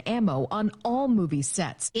weapons and ammo on all movie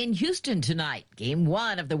sets. In Houston tonight, Game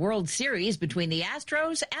 1 of the World Series between the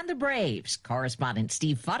Astros and the Braves. Correspondent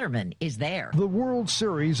Steve Futterman is there. The World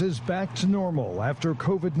Series is back to normal after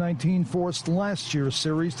COVID-19 forced last year's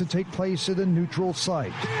series to take place at a neutral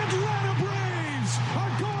site. The Atlanta Braves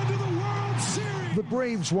are going to the World Series. The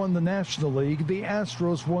Braves won the National League. The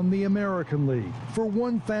Astros won the American League. For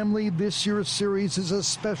one family, this year's series is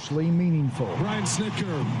especially meaningful. Brian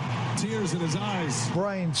Snitker, tears in his eyes.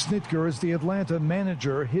 Brian Snitker is the Atlanta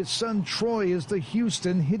manager. His son Troy is the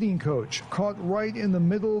Houston hitting coach. Caught right in the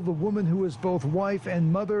middle, the woman who is both wife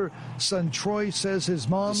and mother. Son Troy says his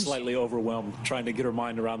mom's slightly overwhelmed, trying to get her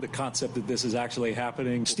mind around the concept that this is actually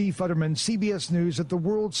happening. Steve Futterman, CBS News at the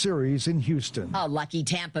World Series in Houston. A lucky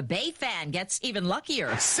Tampa Bay fan gets even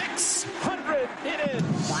luckier. 600 it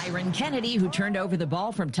is. Byron Kennedy, who turned over the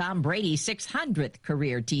ball from Tom Brady's 600th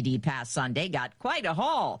career TD pass Sunday, got quite a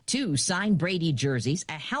haul. 2 signed Brady jerseys,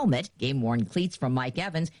 a helmet, game-worn cleats from Mike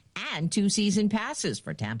Evans, and 2 season passes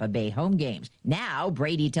for Tampa Bay home games. Now,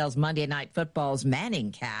 Brady tells Monday Night Football's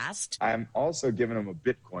Manning cast, I'm also giving him a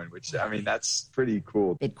Bitcoin, which, that's pretty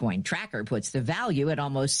cool. Bitcoin Tracker puts the value at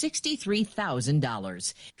almost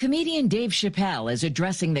 $63,000. Comedian Dave Chappelle is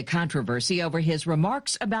addressing the controversy over his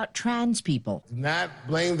remarks about trans people. Do not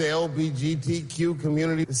blame the LGBTQ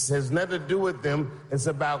community. This has nothing to do with them. It's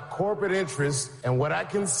about corporate interests and what I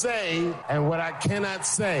can say and what I cannot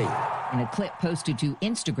say. In a clip posted to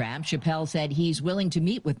Instagram, Chappelle said he's willing to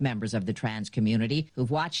meet with members of the trans community who've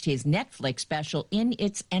watched his Netflix special in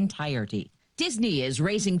its entirety. Disney is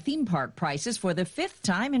raising theme park prices for the 5th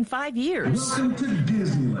time in 5 years. Welcome to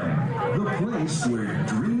Disneyland, the place where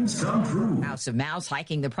dreams come true. House of Mouse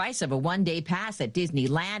hiking the price of a one-day pass at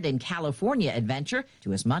Disneyland and California Adventure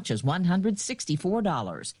to as much as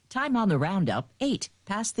 $164. Time on the roundup, 8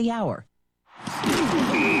 past the hour.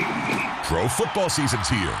 Pro football season's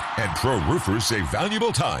here, and pro roofers save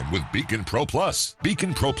valuable time with Beacon Pro Plus.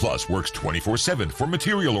 Beacon Pro Plus works 24/7 for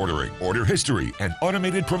material ordering, order history, and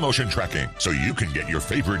automated promotion tracking, so you can get your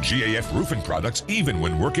favorite GAF roofing products even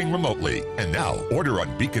when working remotely. And now, order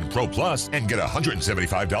on Beacon Pro Plus and get a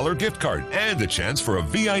 $175 gift card and a chance for a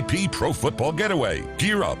VIP pro football getaway.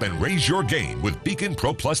 Gear up and raise your game with Beacon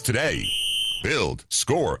Pro Plus today. Build,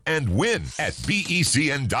 score, and win at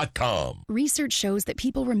BECN.com. Research shows that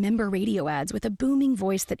people remember radio ads with a booming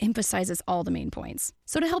voice that emphasizes all the main points.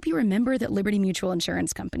 So to help you remember that Liberty Mutual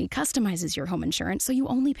Insurance Company customizes your home insurance so you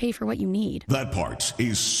only pay for what you need. That part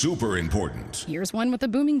is super important. Here's one with a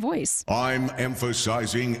booming voice. I'm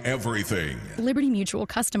emphasizing everything. Liberty Mutual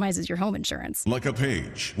customizes your home insurance. Like a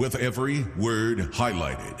page with every word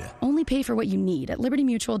highlighted. Only pay for what you need at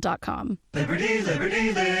libertymutual.com. Liberty,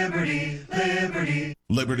 liberty, liberty, liberty.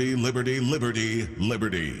 Liberty, liberty, liberty,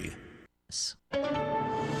 liberty.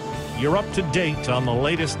 You're up to date on the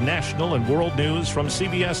latest national and world news from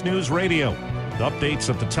CBS News Radio. Updates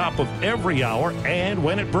at the top of every hour and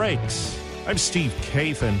when it breaks. I'm Steve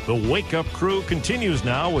Kathan. The Wake Up Crew continues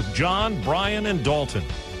now with John, Brian, and Dalton.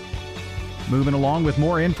 Moving along with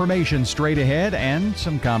more information straight ahead and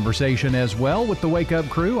some conversation as well with the Wake Up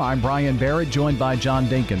Crew. I'm Brian Barrett, joined by John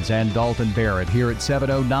Dinkins and Dalton Barrett here at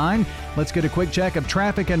 7:09. Let's get a quick check of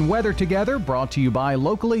traffic and weather together, brought to you by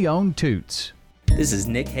locally owned Toots. This is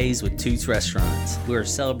Nick Hayes with Toots Restaurants. We're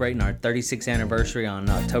celebrating our 36th anniversary on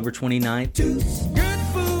October 29th. Toots, good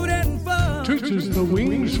food and fun. Toots is the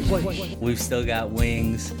wings place. We've still got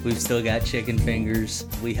wings. We've still got chicken fingers.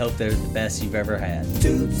 We hope they're the best you've ever had.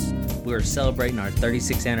 Toots. We're celebrating our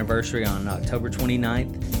 36th anniversary on October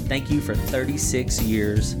 29th. Thank you for 36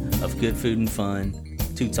 years of good food and fun.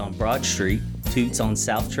 Toots on Broad Street, Toots on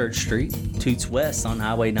South Church Street, Toots West on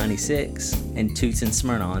Highway 96, and Toots in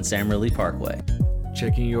Smyrna on Sam Ridley Parkway.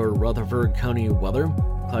 Checking your Rutherford County weather.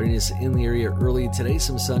 Cloudiness in the area early today.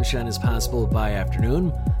 Some sunshine is possible by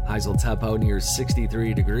afternoon. Highs will top out near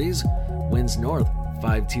 63 degrees. Winds north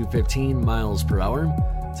 5 to 15 miles per hour.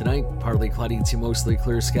 Tonight, partly cloudy to mostly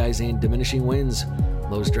clear skies and diminishing winds.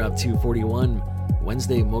 Lows drop to 41.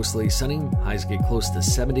 Wednesday, mostly sunny. Highs get close to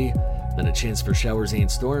 70. Then a chance for showers and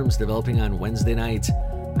storms developing on Wednesday night.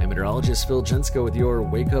 I'm meteorologist Phil Jensko with your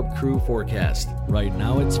Wake Up Crew forecast. Right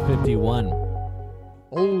now, it's 51.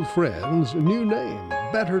 Old friends, new name,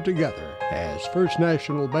 better together, as First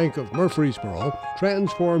National Bank of Murfreesboro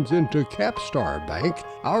transforms into Capstar Bank.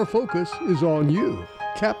 Our focus is on you.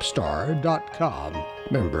 Capstar.com.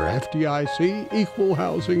 Member FDIC, Equal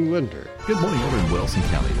Housing Lender. Good morning over in Wilson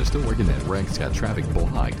County. They're still working that wreck. It's got traffic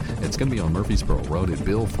blocked. It's going to be on Murfreesboro Road at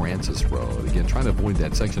Bill Francis Road. Again, trying to avoid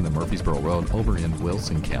that section of Murfreesboro Road over in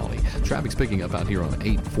Wilson County. Traffic's picking up out here on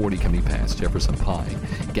 840 coming past Jefferson Pine.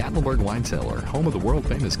 Gatlinburg Wine Cellar, home of the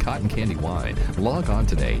world-famous cotton candy wine. Log on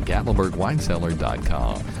today,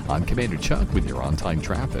 GatlinburgWineCellar.com. I'm Commander Chuck with your on-time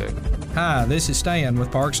traffic. Hi, this is Stan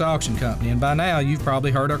with Parks Auction Company, and by now you've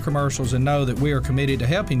probably heard our commercials and know that we are committed to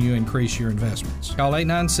helping you increase your investments. Call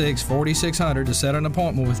 896-4600 to set an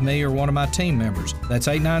appointment with me or one of my team members. That's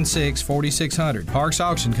 896-4600. Parks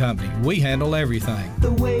Auction Company. We handle everything.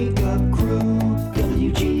 The Wake Up Crew,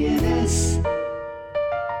 WGNS.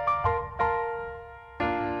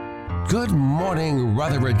 Good morning,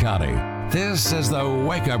 Rutherford County. This is the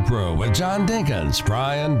Wake Up Crew with John Dinkins,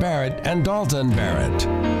 Brian Barrett, and Dalton Barrett.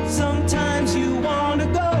 Sometimes you want to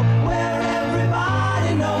go where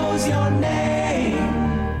everybody knows your name,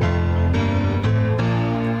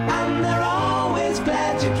 and they're always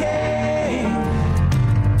glad you came.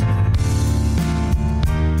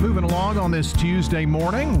 Moving along on this Tuesday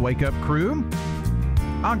morning, Wake Up Crew,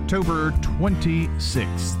 October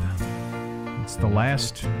 26th. It's the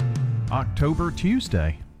last October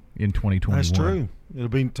Tuesday in 2021. That's true.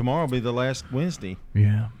 Tomorrow will be the last Wednesday.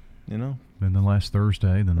 Yeah. You know? Then the last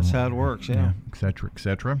Thursday. Then that's how it works, yeah. Et cetera, et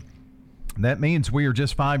cetera. That means we are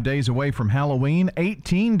just 5 days away from Halloween,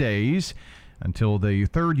 18 days until the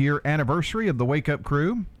third year anniversary of the Wake Up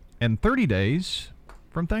Crew, and 30 days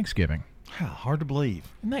from Thanksgiving. Hard to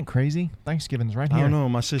believe. Isn't that crazy? Thanksgiving's right here. I don't know.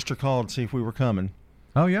 My sister called to see if we were coming.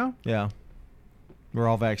 Oh, yeah? Yeah. We're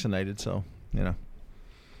all vaccinated, so,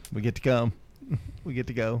 we get to come. We get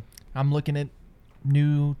to go. I'm looking at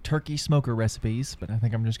new turkey smoker recipes, but I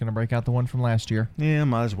think I'm just going to break out the one from last year. Yeah,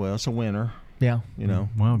 might as well. It's a winter. Yeah.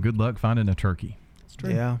 Well, good luck finding a turkey. It's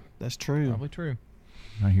true. Yeah, that's true. Probably true.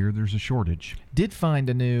 I hear there's a shortage. Did find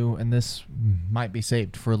a new, and this might be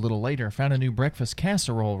saved for a little later, found a new breakfast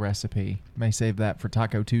casserole recipe. May save that for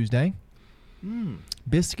Taco Tuesday.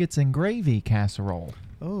 Biscuits and gravy casserole.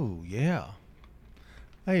 Oh, yeah.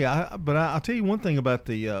 Hey, but I'll tell you one thing about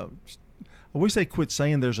the I wish they quit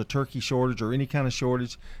saying there's a turkey shortage or any kind of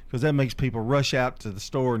shortage, because that makes people rush out to the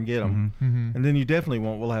store and get them. Mm-hmm. And then you definitely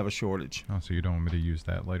we'll have a shortage. Oh, so you don't want me to use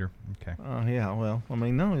that later? Okay. Yeah, well, I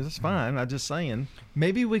mean, no, it's fine. I'm just saying.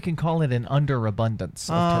 Maybe we can call it an underabundance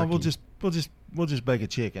of turkey. We'll just bake a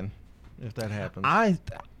chicken if that happens.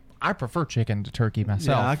 I prefer chicken to turkey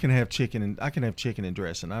myself. Yeah, I can have chicken and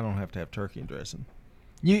dressing. I don't have to have turkey and dressing.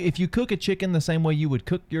 If you cook a chicken the same way you would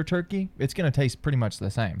cook your turkey, it's going to taste pretty much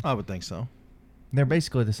the same. I would think so. They're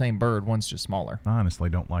basically the same bird. One's just smaller. I honestly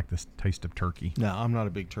don't like the taste of turkey. No, I'm not a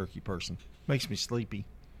big turkey person. Makes me sleepy.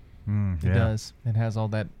 It does. It has all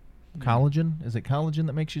that collagen. Is it collagen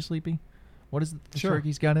that makes you sleepy? What is it the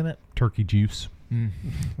turkey's got in it? Turkey juice.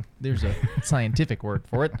 There's a scientific word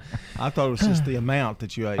for it. I thought it was just the amount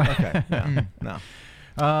that you ate. Okay. No.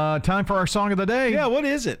 Time for our song of the day. Yeah, what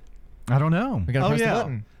is it? I don't know. We got to press the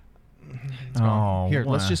button. Here,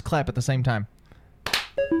 let's just clap at the same time.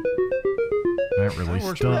 That really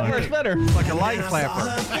works better. That works better. It's like a light clapper.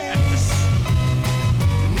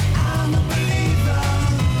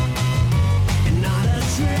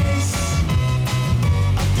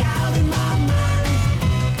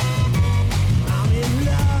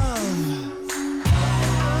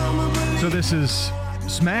 So this is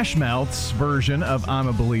Smash Mouth's version of I'm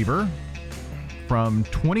a Believer from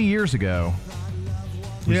 20 years ago.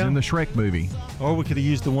 It was in the Shrek movie. Or we could have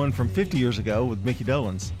used the one from 50 years ago with Mickey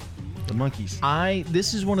Dolenz. The Monkees.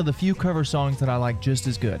 This is one of the few cover songs that I like just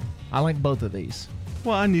as good. I like both of these.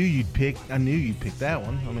 Well, I knew you'd pick that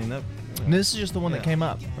one. I mean, this is just the one that came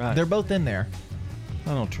up. Right. They're both in there.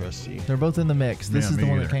 I don't trust you. They're both in the mix. This is the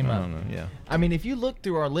one that came up. I don't know. Yeah. I mean, if you look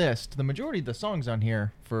through our list, the majority of the songs on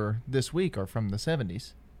here for this week are from the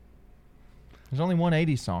 70s. There's only one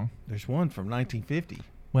 80s song. There's one from 1950.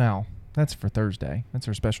 Well, that's for Thursday. That's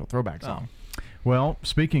our special throwback song. Well,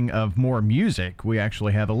 speaking of more music, we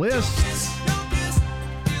actually have a list.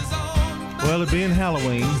 Well, it being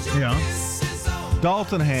Halloween,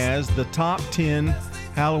 Dalton has the top 10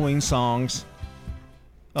 Halloween songs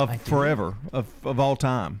of forever, of all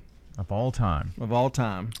time. Of all time. Of all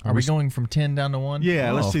time. Are we going from 10 down to 1?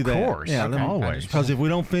 Yeah, let's do that. Of course. Yeah, always. Because if we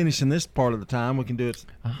don't finish in this part of the time, we can do it.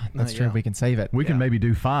 That's true. We can save it. We can maybe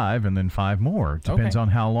do 5 and then 5 more. It depends on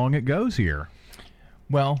how long it goes here.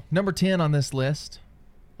 Well, number 10 on this list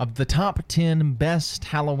of the top 10 best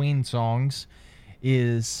Halloween songs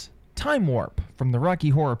is Time Warp from the Rocky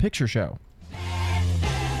Horror Picture Show.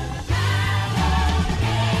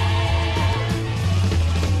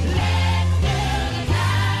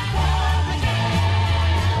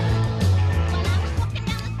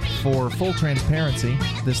 For full transparency,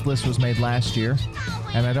 this list was made last year,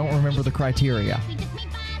 and I don't remember the criteria.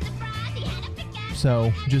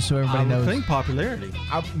 So, just so everybody knows. I think popularity.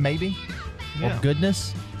 Maybe. Yeah. Or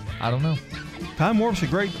goodness. I don't know. Time Warp's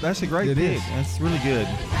that's a great It pick. is. That's really good.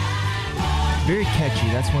 Very catchy.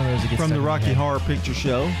 That's one of those that gets From the stuck in Rocky your head. Horror Picture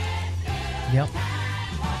Show. Yep.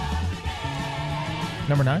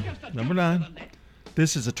 Number 9? Number 9.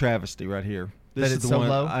 This is a travesty right here. This That is it's the so one,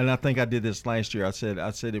 low? and I think I did this last year. I said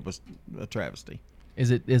it was a travesty.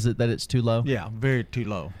 Is it that it's too low? Yeah, very too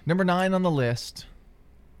low. Number 9 on the list,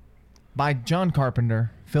 by John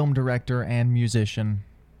Carpenter, film director and musician,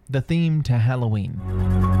 the theme to Halloween.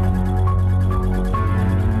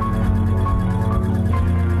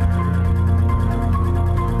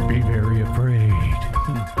 Be very afraid.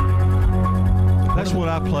 That's what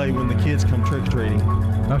I play when the kids come trick-or-treating.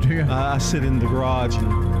 Oh, do you? I sit in the garage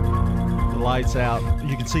and the lights out.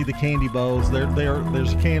 You can see the candy bowls.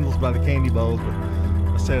 There's candles by the candy bowls, but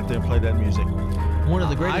I sit up there and play that music. One of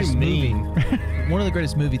the greatest one of the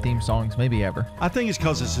greatest movie theme songs maybe ever. I think it's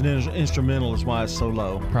because it's an instrumental. Is why it's so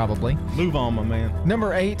low. Probably. Move on, my man.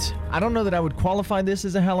 Number 8. I don't know that I would qualify this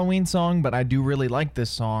as a Halloween song, but I do really like this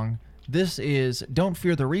song. This is "Don't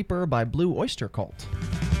Fear the Reaper" by Blue Oyster Cult.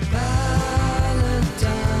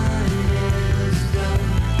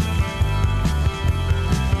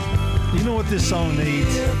 You know what this song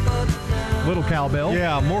needs? Little cowbell.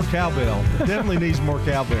 Yeah, more cowbell. It definitely needs more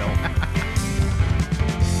cowbell.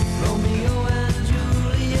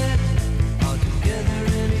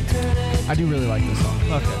 I do really like this song.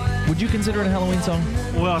 Okay. Would you consider it a Halloween song?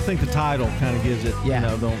 Well, I think the title kind of gives it. Yeah.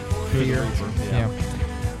 Don't fear.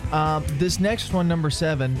 Yeah. This next one, number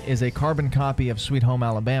 7, is a carbon copy of Sweet Home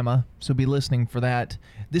Alabama, so be listening for that.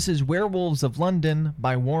 This is Werewolves of London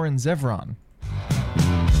by Warren Zevon.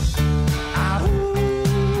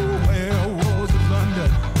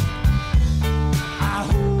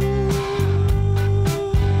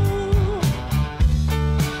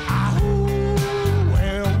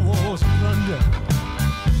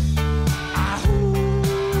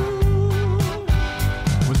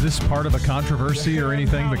 Was this part of a controversy or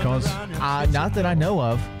anything? Because not that I know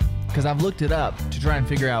of, because I've looked it up to try and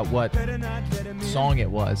figure out what song it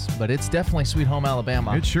was, but it's definitely Sweet Home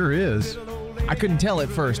Alabama. It sure is. I couldn't tell at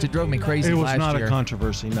first. It drove me crazy It was last not year. a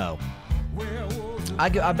controversy, no. I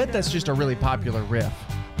bet that's just a really popular riff.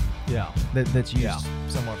 Yeah. That's used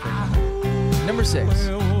somewhat frequently. Number 6.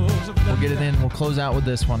 We'll get it in. We'll close out with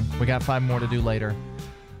this one. We got 5 more to do later.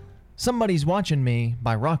 Somebody's Watching Me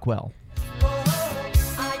by Rockwell.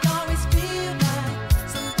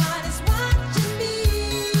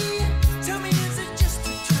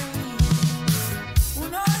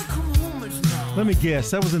 Let me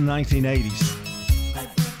guess. That was in the 1980s.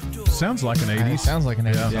 Sounds like an 80s. Sounds like an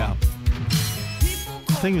 80s. Yeah.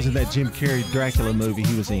 I think it was in that Jim Carrey Dracula movie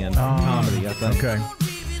he was in. Comedy, I think. Okay.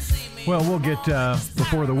 Well, we'll get,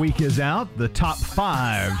 before the week is out, the top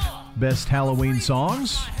 5 best Halloween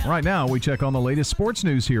songs. Right now, we check on the latest sports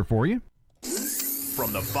news here for you.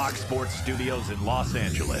 From the Fox Sports Studios in Los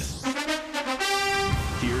Angeles,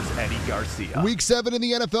 here's Eddie Garcia. Week 7 in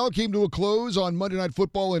the NFL came to a close on Monday Night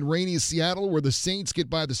Football in rainy Seattle, where the Saints get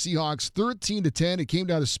by the Seahawks 13-10. It came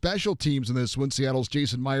down to special teams in this one. Seattle's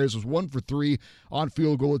Jason Myers was 1 for 3 on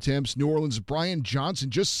field goal attempts. New Orleans' Brian Johnson,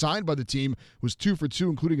 just signed by the team, was 2 for 2,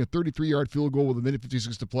 including a 33-yard field goal with a minute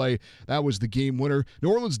 56 to play. That was the game winner.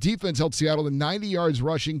 New Orleans' defense held Seattle to 90 yards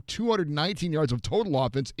rushing, 219 yards of total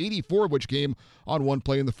offense, 84 of which came on one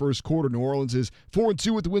play in the first quarter. New Orleans is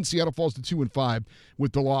 4-2 with the win. Seattle falls to 2-5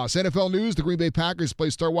 with the loss. NFL news, the Green Bay Packers play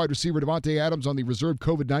star wide receiver Davante Adams on the reserve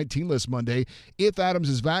COVID-19 list Monday. If Adams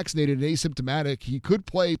is vaccinated and asymptomatic, he could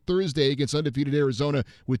play Thursday against undefeated Arizona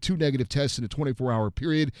with 2 negative tests in a 24-hour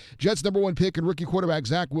period. Jets' number 1 pick and rookie quarterback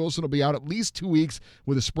Zach Wilson will be out at least 2 weeks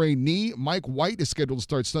with a sprained knee. Mike White is scheduled to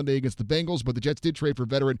start Sunday against the Bengals, but the Jets did trade for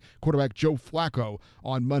veteran quarterback Joe Flacco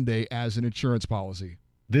on Monday as an insurance policy.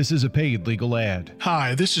 This is a paid legal ad.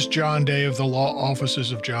 Hi, this is John Day of the Law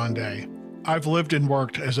Offices of John Day. I've lived and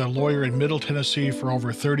worked as a lawyer in Middle Tennessee for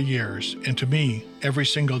over 30 years, and to me, every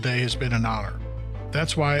single day has been an honor.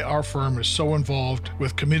 That's why our firm is so involved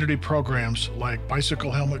with community programs like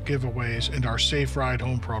bicycle helmet giveaways and our Safe Ride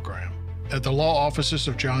Home program. At the Law Offices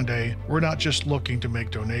of John Day, we're not just looking to make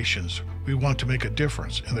donations. We want to make a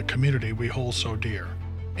difference in the community we hold so dear.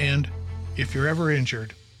 And if you're ever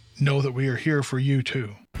injured, know that we are here for you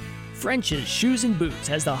too. French's Shoes and Boots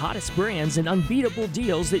has the hottest brands and unbeatable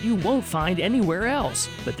deals that you won't find anywhere else.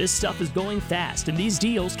 But this stuff is going fast, and these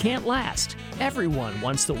deals can't last. Everyone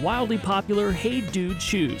wants the wildly popular Hey Dude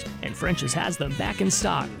shoes, and French's has them back in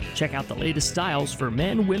stock. Check out the latest styles for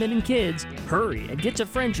men, women, and kids. Hurry and get to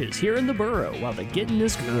French's here in the borough while the getting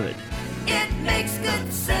is good. It makes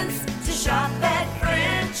good sense to shop at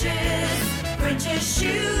French's. French's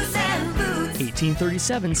Shoes and Boots.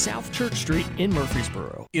 1837 South Church Street in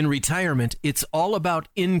Murfreesboro. In retirement, it's all about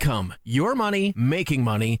income. Your money, making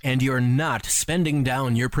money, and you're not spending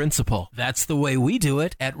down your principal. That's the way we do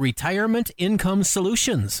it at Retirement Income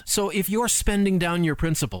Solutions. So if you're spending down your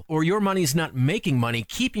principal or your money's not making money,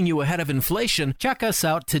 keeping you ahead of inflation, check us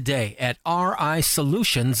out today at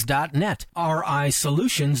risolutions.net.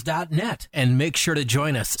 risolutions.net. And make sure to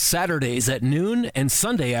join us Saturdays at noon and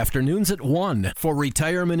Sunday afternoons at 1 for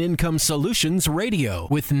Retirement Income Solutions Radio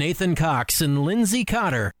with Nathan Cox and Lindsay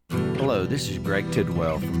Cotter. Hello, this is Greg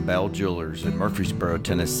Tidwell from Bell Jewelers in Murfreesboro,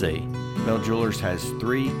 Tennessee. Bell Jewelers has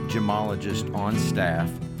 3 gemologists on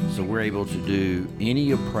staff, so we're able to do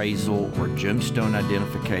any appraisal or gemstone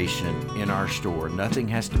identification in our store. Nothing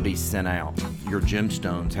has to be sent out. Your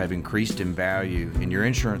gemstones have increased in value, and your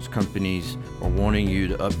insurance companies are wanting you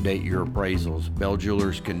to update your appraisals. Bell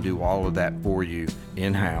Jewelers can do all of that for you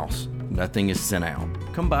in-house. Nothing is sent out.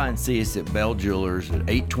 Come by and see us at Bell Jewelers at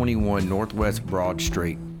 821 Northwest Broad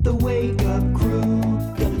Street. The Wake Up Crew,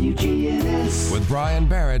 WGNS. With Brian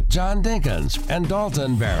Barrett, John Dinkins, and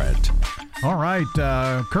Dalton Barrett. All right,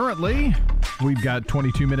 currently we've got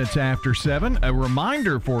 22 minutes after 7. A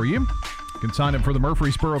reminder for you. You can sign up for the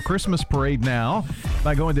Murfreesboro Christmas Parade now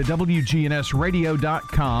by going to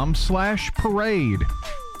WGNSradio.com/parade.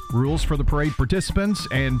 Rules for the parade participants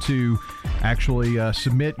and to actually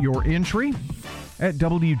submit your entry at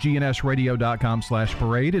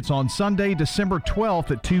WGNSradio.com/parade. It's on Sunday, December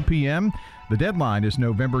 12th at 2 p.m. The deadline is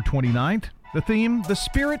November 29th. The theme, the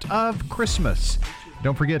spirit of Christmas.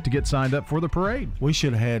 Don't forget to get signed up for the parade. We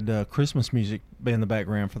should have had Christmas music in the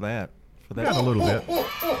background for that. Got a little bit.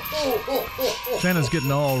 Santa's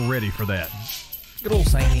getting all ready for that. Good old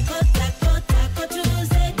Sammy.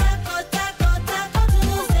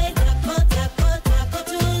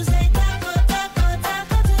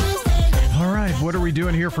 All right, what are we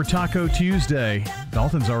doing here for Taco Tuesday?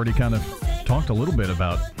 Dalton's already kind of talked a little bit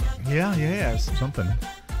about something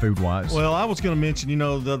food-wise. Well, I was going to mention,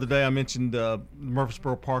 the other day I mentioned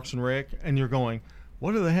Murfreesboro Parks and Rec, and you're going,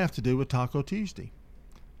 what do they have to do with Taco Tuesday?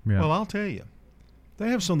 Yeah. Well, I'll tell you. They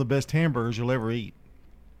have some of the best hamburgers you'll ever eat.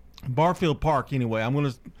 Barfield Park, anyway. I'm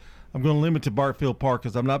going to limit to Barfield Park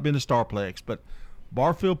because I've not been to Starplex, but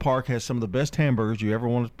Barfield Park has some of the best hamburgers you ever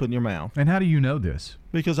want to put in your mouth. And how do you know this?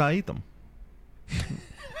 Because I eat them.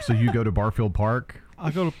 So you go to Barfield Park?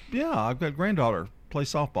 I've got granddaughter play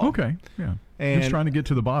softball. Okay, yeah. And just trying to get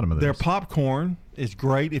to the bottom of this. Their popcorn is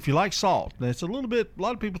great if you like salt. Now, it's a lot of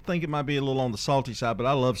people think it might be a little on the salty side, but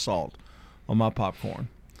I love salt on my popcorn.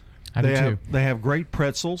 I do too. They have great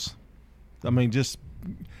pretzels.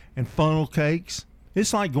 And funnel cakes.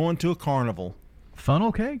 It's like going to a carnival.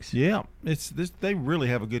 Funnel cakes? Yeah. They really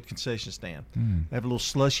have a good concession stand. They have little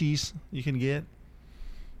slushies you can get.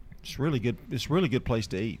 It's really good. It's a really good place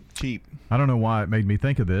to eat. Cheap. I don't know why it made me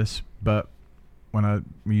think of this, but when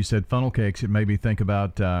you said funnel cakes, it made me think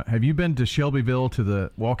about, have you been to Shelbyville to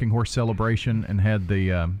the Walking Horse Celebration and had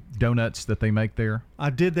the donuts that they make there?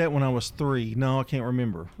 I did that when I was 3. No, I can't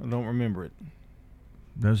remember. I don't remember it.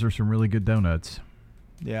 Those are some really good donuts.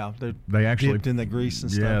 Yeah, they actually dipped in the grease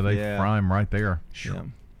and stuff. Yeah, they fry them right there. Sure.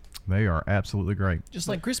 They are absolutely great. Just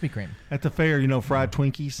like Krispy Kreme. At the fair, fried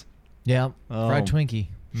Twinkies. Yeah, fried Twinkie.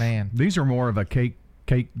 Man. These are more of a cake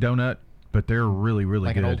donut, but they're really, really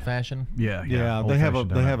like good. Like an old-fashioned? Yeah. They have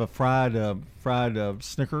a fried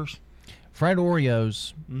Snickers. Fried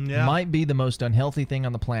Oreos might be the most unhealthy thing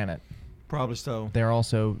on the planet. Probably so. They're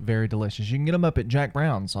also very delicious. You can get them up at Jack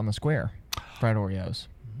Brown's on the square. Fried Oreos.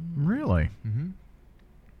 Really? Mm-hmm.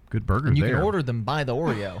 Good burgers and you there. can order them by the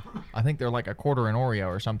Oreo. I think they're like a quarter an Oreo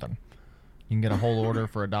or something. You can get a whole order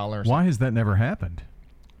for $1. Why has that never happened?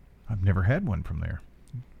 I've never had one from there.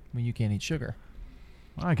 Well, you can't eat sugar.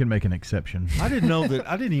 I can make an exception. I didn't know that.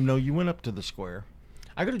 I didn't even know you went up to the square.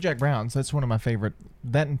 I go to Jack Brown's. That's one of my favorite.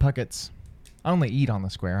 That and Puckett's. I only eat on the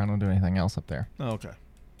square. I don't do anything else up there. Oh, okay.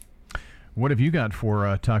 What have you got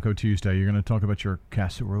for Taco Tuesday? You're going to talk about your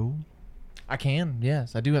casserole? I can,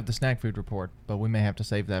 yes. I do have the snack food report, but we may have to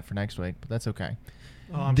save that for next week, but that's okay.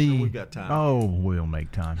 Oh, I'm sure we've got time. Oh, we'll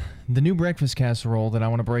make time. The new breakfast casserole that I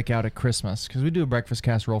want to break out at Christmas, because we do a breakfast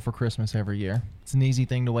casserole for Christmas every year. It's an easy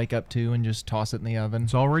thing to wake up to and just toss it in the oven.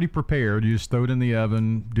 It's already prepared. You just throw it in the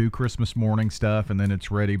oven, do Christmas morning stuff, and then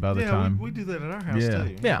it's ready by the time. We do that at our house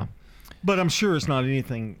too. Yeah. But I'm sure it's not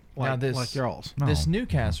anything like y'all's. This new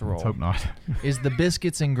casserole Let's hope not. is the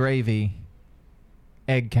biscuits and gravy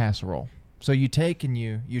egg casserole. So you take and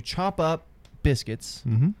you chop up biscuits,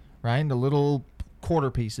 right, into little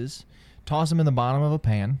quarter pieces, toss them in the bottom of a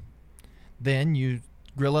pan. Then you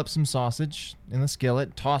grill up some sausage in the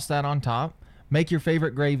skillet, toss that on top, make your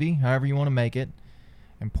favorite gravy, however you want to make it,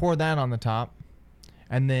 and pour that on the top.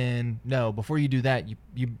 And then, before you do that,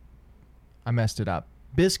 I messed it up.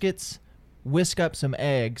 Biscuits, whisk up some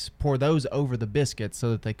eggs, pour those over the biscuits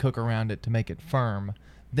so that they cook around it to make it firm.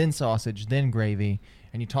 Then sausage, then gravy,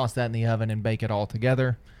 and you toss that in the oven and bake it all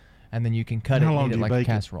together. And then you can cut it and eat it like a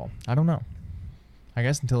casserole. I don't know. I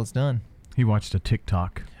guess until it's done. He watched a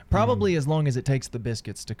TikTok. Probably as long as it takes the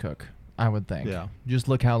biscuits to cook, I would think. Yeah. Just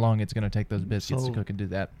look how long it's going to take those biscuits to cook and do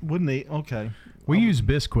that. Wouldn't they? Okay. We use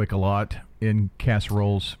Bisquick a lot in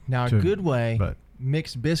casseroles. Now, a good way,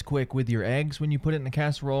 mix Bisquick with your eggs when you put it in a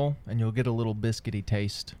casserole, and you'll get a little biscuity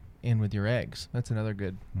taste in with your eggs. That's another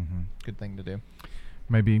good thing to do.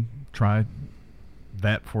 Maybe try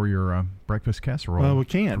that for your breakfast casserole. Well, we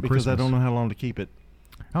can't because I Christmas. don't know how long to keep it.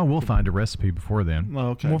 Oh, we'll find a recipe before then.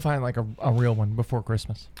 Oh, okay. We'll find like a real one before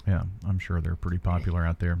Christmas. Yeah, I'm sure they're pretty popular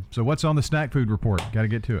out there. So what's on the snack food report? Got to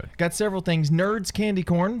get to it. Got several things. Nerds candy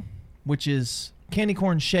corn, which is candy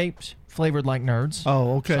corn shaped, flavored like Nerds.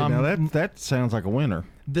 Oh, okay. Now that sounds like a winner.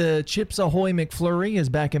 The Chips Ahoy McFlurry is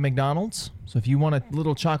back at McDonald's. So if you want a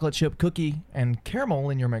little chocolate chip cookie and caramel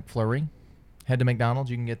in your McFlurry, head to McDonald's.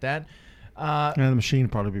 You can get that. The machine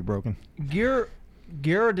would probably be broken.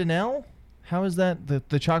 Ghirardelli? How is that?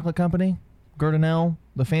 The chocolate company? Ghirardelli,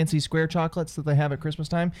 the fancy square chocolates that they have at Christmas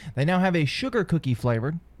time. They now have a sugar cookie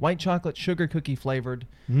flavored, white chocolate sugar cookie flavored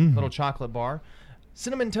little chocolate bar.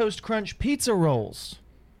 Cinnamon Toast Crunch pizza rolls.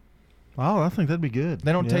 Oh, I think that'd be good.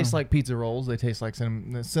 They don't taste like pizza rolls. They taste like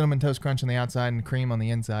cinnamon Toast Crunch on the outside and cream on the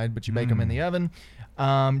inside, but you bake them in the oven.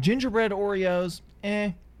 Gingerbread Oreos,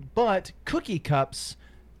 but cookie cups,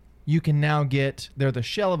 you can now get, they're the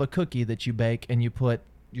shell of a cookie that you bake and you put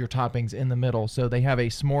your toppings in the middle. So they have a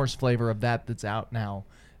s'mores flavor of that's out now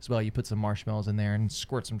as well. You put some marshmallows in there and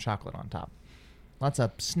squirt some chocolate on top. Lots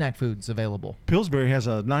of snack foods available. Pillsbury has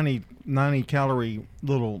a 90 calorie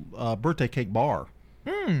little birthday cake bar.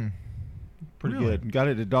 Pretty good. Got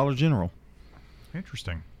it at Dollar General.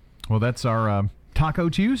 Interesting. Well, that's our Taco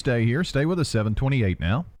Tuesday here. Stay with us, 7:28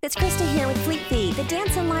 now. It's Krista here with Fleet Feet. The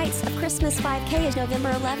Dancing Lights of Christmas 5K is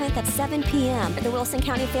November 11th at 7 p.m. at the Wilson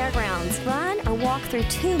County Fairgrounds. Run or walk through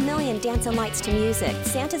 2 million dancing lights to music.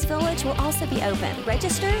 Santa's Village will also be open.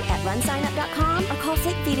 Register at runsignup.com or call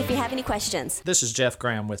Fleet Feet if you have any questions. This is Jeff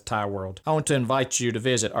Graham with Tire World. I want to invite you to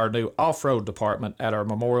visit our new off-road department at our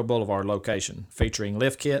Memorial Boulevard location, featuring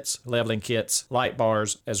lift kits, leveling kits, light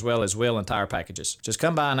bars, as well as wheel and tire packages. Just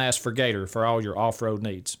come by and ask for Gator for all your off-road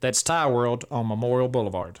needs. That's Tire World on Memorial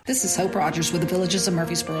Boulevard. This is Hope Rogers with the Villages of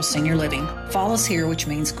Murfreesboro Senior Living. Fall is here, which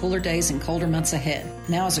means cooler days and colder months ahead.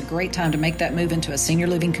 Now is a great time to make that move into a senior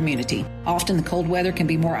living community. Often the cold weather can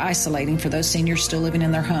be more isolating for those seniors still living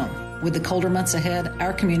in their home. With the colder months ahead,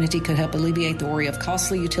 our community could help alleviate the worry of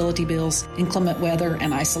costly utility bills, inclement weather,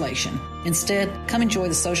 and isolation. Instead, come enjoy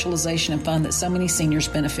the socialization and fun that so many seniors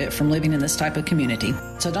benefit from living in this type of community.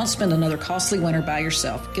 So don't spend another costly winter by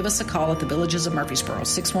yourself. Give us a call at the Villages of Murfreesboro,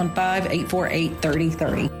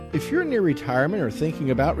 615-848-3030. If you're near retirement or thinking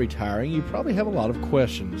about retiring, you probably have a lot of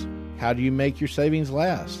questions. How do you make your savings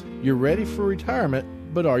last? You're ready for retirement,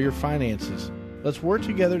 but are your finances? Let's work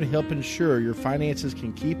together to help ensure your finances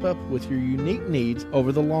can keep up with your unique needs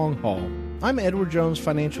over the long haul. I'm Edward Jones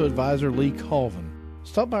financial advisor Lee Colvin.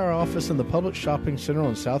 Stop by our office in the Public Shopping Center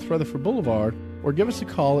on South Rutherford Boulevard or give us a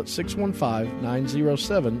call at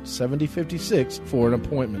 615-907-7056 for an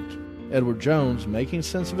appointment. Edward Jones, Making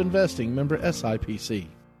Sense of Investing, member SIPC.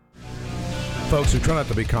 Folks, we try not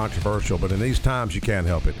to be controversial, but in these times you can't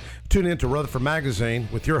help it. Tune in to Rutherford Magazine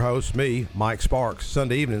with your host, me, Mike Sparks,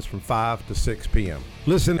 Sunday evenings from 5 to 6 p.m.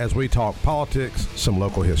 Listen as we talk politics, some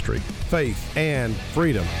local history, faith, and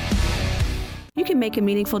freedom. You can make a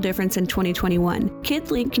meaningful difference in 2021.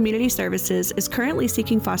 KidLink Community Services is currently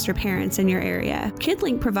seeking foster parents in your area.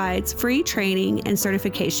 KidLink provides free training and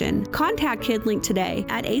certification. Contact KidLink today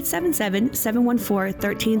at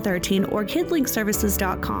 877-714-1313 or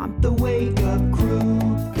kidlinkservices.com. The Wake Up Crew,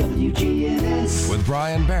 WGNS. With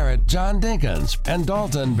Brian Barrett, John Dinkins, and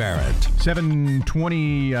Dalton Barrett.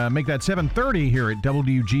 7:20, make that 7:30 here at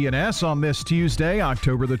WGNS on this Tuesday,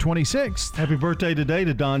 October the 26th. Happy birthday today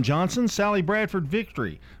to Don Johnson, Sally Bradford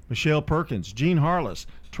Victory, Michelle Perkins, Gene Harless,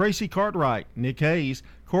 Tracy Cartwright, Nick Hayes,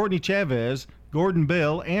 Courtney Chavez, Gordon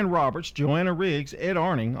Bell, Ann Roberts, Joanna Riggs, Ed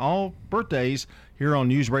Arning, all birthdays here on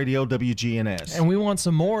News Radio WGNS. And we want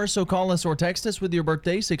some more, so call us or text us with your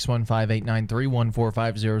birthday.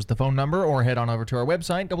 615-893-1450 is the phone number, or head on over to our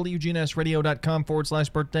website,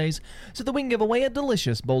 WGNSradio.com/birthdays, so that we can give away a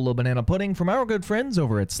delicious bowl of banana pudding from our good friends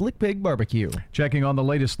over at Slick Pig Barbecue. Checking on the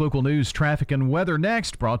latest local news, traffic, and weather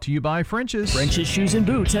next, brought to you by French's. French's Shoes and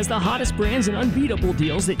Boots has the hottest brands and unbeatable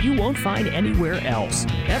deals that you won't find anywhere else.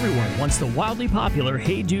 Everyone wants the wildly popular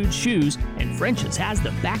Hey Dude shoes, and French's has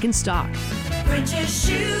them back in stock. French's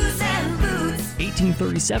Shoes and Boots.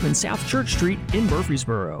 1837 South Church Street in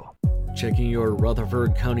Murfreesboro. Checking your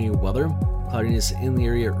Rutherford County weather. Cloudiness in the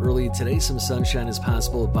area early today. Some sunshine is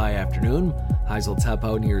possible by afternoon. Highs will top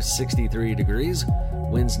out near 63 degrees.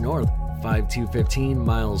 Winds north 5 to 15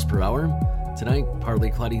 miles per hour. Tonight, partly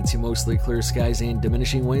cloudy to mostly clear skies and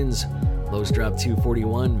diminishing winds. Lows drop to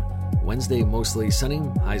 41. Wednesday, mostly sunny.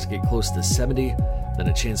 Highs get close to 70. Then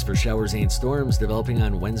a chance for showers and storms developing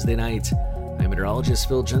on Wednesday night. I'm meteorologist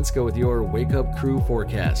Phil Jensko with your Wake Up Crew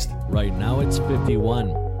forecast. Right now it's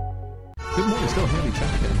 51. Good morning. Still heavy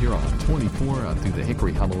traffic here on 24 through the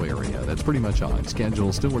Hickory Hollow area. That's pretty much on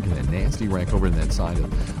schedule. Still working that nasty wreck over in that side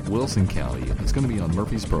of Wilson County. It's going to be on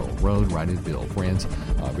Murfreesboro Road, right at Bill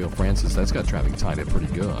Francis. That's got traffic tied up pretty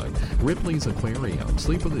good. Ripley's Aquarium,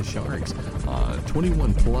 Sleep with the Sharks,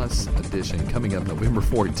 21 Plus edition coming up November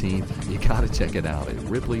 14th. You got to check it out at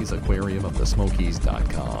Ripley's Aquarium of the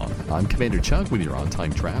Smokies.com. I'm Commander Chuck with your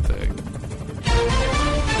on-time traffic.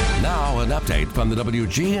 Now an update from the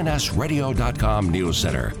WGNSradio.com News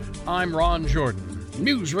Center. I'm Ron Jordan.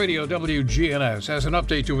 News Radio WGNS has an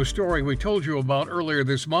update to a story we told you about earlier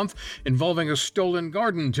this month involving a stolen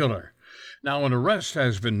garden tiller. Now an arrest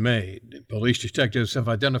has been made. Police detectives have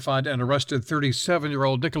identified and arrested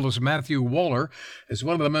 37-year-old Nicholas Matthew Waller as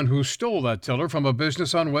one of the men who stole that tiller from a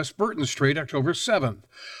business on West Burton Street October 7th.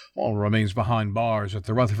 Waller remains behind bars at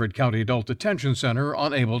the Rutherford County Adult Detention Center,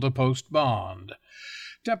 unable to post bond.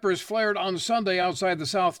 Tempers flared on Sunday outside the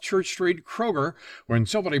South Church Street Kroger when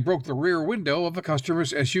somebody broke the rear window of a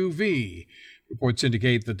customer's SUV. Reports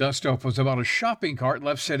indicate the dust-up was about a shopping cart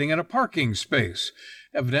left sitting in a parking space.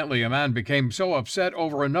 Evidently, a man became so upset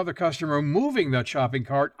over another customer moving that shopping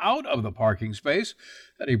cart out of the parking space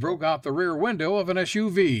that he broke out the rear window of an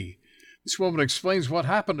SUV. This woman explains what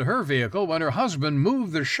happened to her vehicle when her husband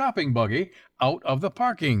moved the shopping buggy out of the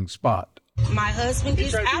parking spot. My husband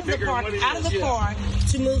gets out of the car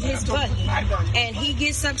to move his buggy, and he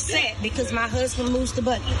gets upset because my husband moves the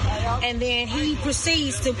buggy, and then he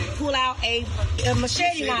proceeds to pull out a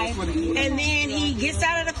machete knife, and then he gets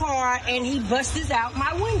out of the car and he busts out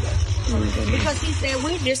my window because he said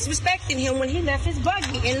we're disrespecting him when he left his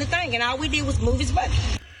buggy in the thing, and all we did was move his buggy.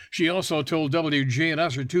 She also told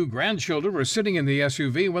WGNS her two grandchildren were sitting in the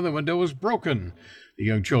SUV when the window was broken. The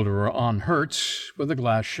young children were on Hertz with the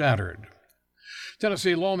glass shattered.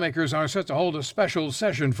 Tennessee lawmakers are set to hold a special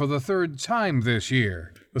session for the third time this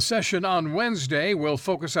year. The session on Wednesday will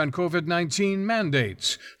focus on COVID-19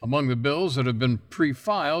 mandates. Among the bills that have been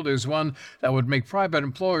pre-filed is one that would make private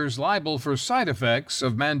employers liable for side effects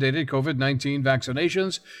of mandated COVID-19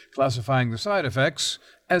 vaccinations, classifying the side effects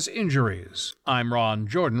as injuries. I'm Ron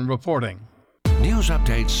Jordan reporting. News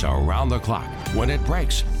updates around the clock, when it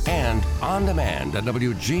breaks, and on demand at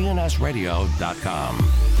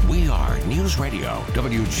WGNSradio.com. We are News Radio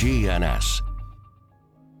WGNS.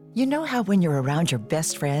 You know how when you're around your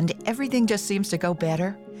best friend, everything just seems to go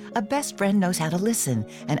better? A best friend knows how to listen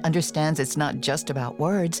and understands it's not just about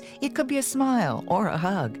words. It could be a smile or a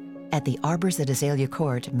hug. At the Arbors at Azalea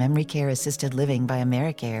Court Memory Care Assisted Living by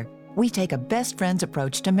AmeriCare, we take a best friend's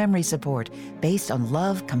approach to memory support based on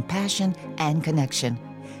love, compassion, and connection.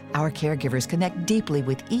 Our caregivers connect deeply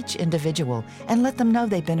with each individual and let them know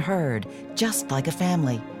they've been heard, just like a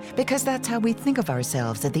family. Because that's how we think of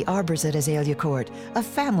ourselves at the Arbors at Azalea Court, a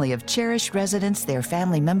family of cherished residents, their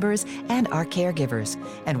family members, and our caregivers.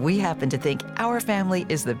 And we happen to think our family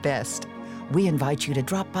is the best. We invite you to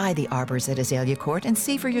drop by the Arbors at Azalea Court and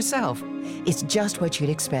see for yourself. It's just what you'd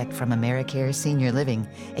expect from AmeriCare Senior Living.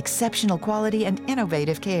 Exceptional quality and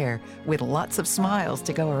innovative care with lots of smiles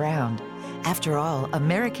to go around. After all,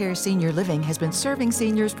 AmeriCare Senior Living has been serving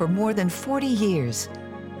seniors for more than 40 years.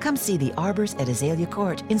 Come see the Arbors at Azalea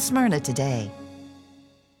Court in Smyrna today.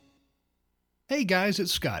 Hey guys,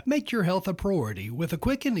 it's Scott. Make your health a priority with a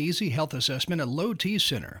quick and easy health assessment at Low T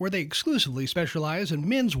Center, where they exclusively specialize in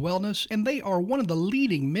men's wellness, and they are one of the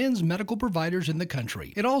leading men's medical providers in the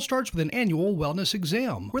country. It all starts with an annual wellness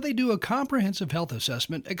exam, where they do a comprehensive health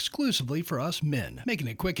assessment exclusively for us men, making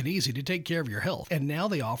it quick and easy to take care of your health. And now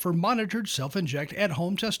they offer monitored self-inject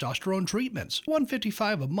at-home testosterone treatments,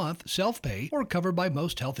 $155 a month, self-pay, or covered by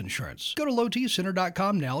most health insurance. Go to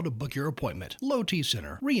lowtcenter.com now to book your appointment. Low T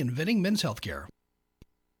Center, reinventing men's healthcare.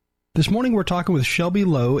 This morning we're talking with Shelby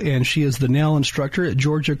Lowe, and she is the nail instructor at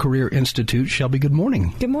Georgia Career Institute. Shelby, good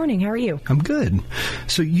morning. Good morning. How are you? I'm good.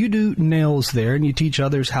 So you do nails there, and you teach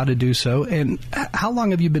others how to do so. And how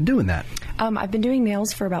long have you been doing that? I've been doing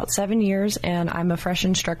nails for about 7 years, and I'm a fresh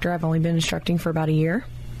instructor. I've only been instructing for about a year.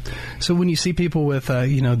 So when you see people with,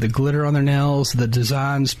 the glitter on their nails, the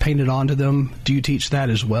designs painted onto them, do you teach that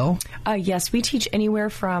as well? Yes, we teach anywhere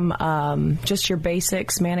from just your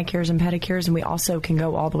basics, manicures and pedicures, and we also can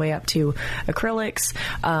go all the way up to acrylics,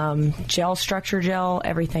 gel, structure gel,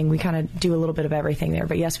 everything. We kind of do a little bit of everything there.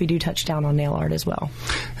 But yes, we do touch down on nail art as well.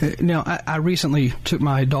 Now, I recently took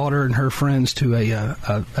my daughter and her friends to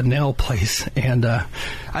a nail place, and I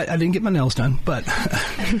didn't get my nails done, but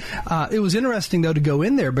it was interesting, though, to go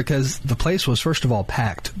in there because the place was, first of all,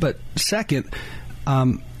 packed. But second,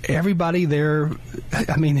 everybody there,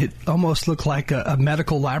 it almost looked like a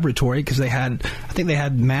medical laboratory because they had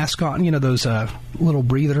masks on, those little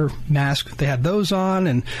breather masks. They had those on.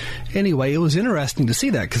 And anyway, it was interesting to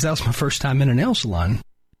see that because that was my first time in a nail salon.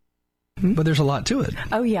 Mm-hmm. But there's a lot to it.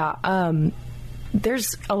 Oh, yeah.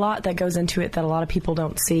 There's a lot that goes into it that a lot of people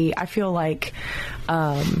don't see. I feel like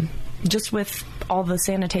just with all the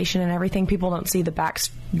sanitation and everything, people don't see the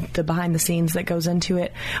behind the scenes that goes into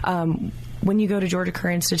it. When you go to Georgia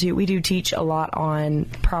Career Institute, we do teach a lot on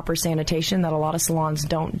proper sanitation that a lot of salons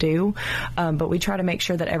don't do. But we try to make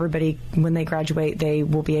sure that everybody, when they graduate, they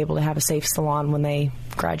will be able to have a safe salon when they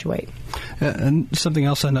graduate. And something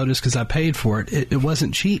else I noticed, because I paid for it, it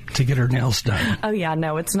wasn't cheap to get her nails done. Oh, yeah,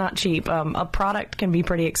 no, it's not cheap. A product can be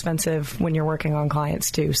pretty expensive when you're working on clients,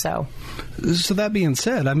 too. So that being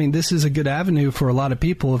said, this is a good avenue for a lot of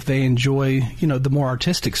people if they enjoy, the more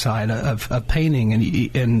artistic side of painting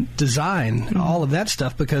and design, all of that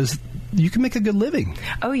stuff, because you can make a good living.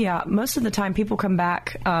 Oh, yeah. Most of the time people come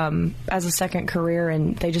back as a second career,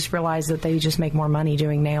 and they just realize that they just make more money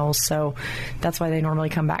doing nails. So that's why they normally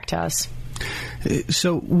come back to us.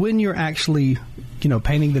 So when you're actually,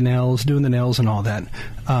 painting the nails, doing the nails and all that,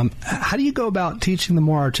 how do you go about teaching the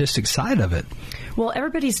more artistic side of it? Well,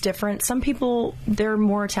 everybody's different. Some people, they're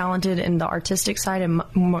more talented in the artistic side, and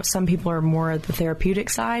some people are more the therapeutic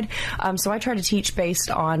side. So I try to teach based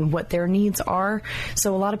on what their needs are.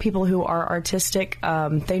 So a lot of people who are artistic,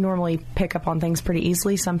 they normally pick up on things pretty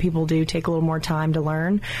easily. Some people do take a little more time to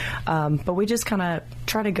learn. But we just kind of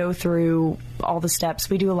try to go through all the steps.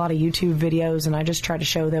 We do a lot of YouTube videos, and I just try to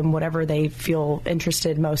show them whatever they feel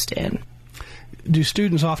interested most in. Do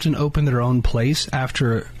students often open their own place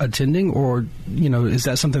after attending, or, is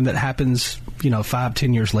that something that happens,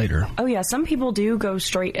 5-10 years later? Oh, yeah. Some people do go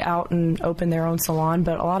straight out and open their own salon,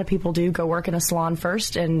 but a lot of people do go work in a salon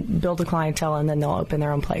first and build a clientele, and then they'll open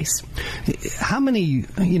their own place. How many,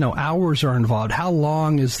 hours are involved? How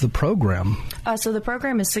long is the program? So the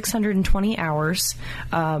program is 620 hours.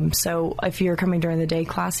 So if you're coming during the day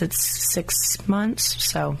class, it's 6 months.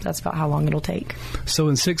 So that's about how long it'll take. So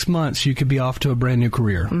in 6 months, you could be off to a brand new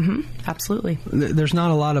career. Mm-hmm. Absolutely. There's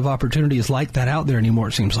not a lot of opportunities like that out there anymore,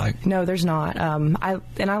 it seems like. No, there's not. I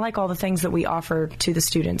like all the things that we offer to the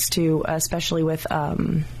students too, especially with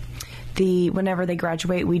whenever they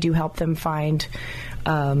graduate, we do help them find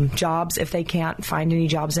jobs. If they can't find any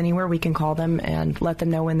jobs anywhere, we can call them and let them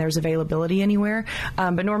know when there's availability anywhere.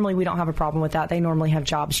 But normally we don't have a problem with that. They normally have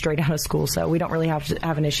jobs straight out of school, so we don't really have to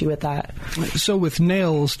have an issue with that. So with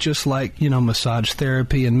nails, just like, massage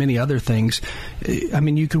therapy and many other things,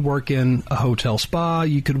 you could work in a hotel spa,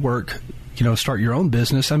 you could work, start your own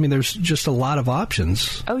business. There's just a lot of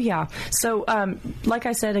options. Oh, yeah. So, like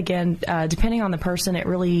I said, again, depending on the person, it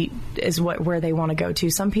really is where they want to go to.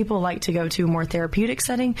 Some people like to go to a more therapeutic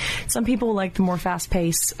setting. Some people like the more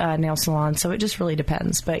fast-paced nail salon. So it just really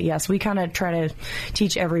depends. But, yes, we kind of try to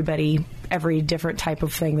teach everybody every different type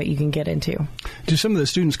of thing that you can get into. Do some of the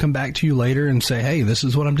students come back to you later and say, hey, this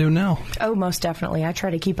is what I'm doing now? Oh, most definitely. I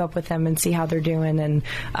try to keep up with them and see how they're doing, and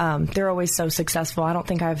they're always so successful. I don't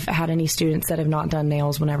think I've had any students that have not done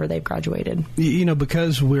nails whenever they've graduated.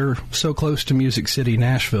 Because we're so close to Music City,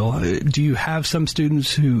 Nashville, do you have some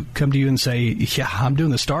students who come to you and say, yeah, I'm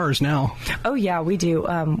doing the stars now? Oh, yeah, we do.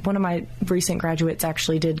 One of my recent graduates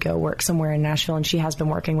actually did go work somewhere in Nashville, and she has been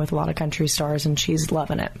working with a lot of country stars, and she's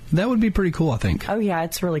loving it. That would be pretty pretty cool, I think. Oh, yeah,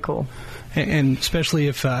 it's really cool. And especially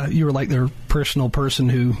if you were like their personal person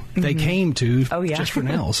who they came to just for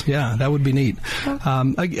nails. Yeah, that would be neat.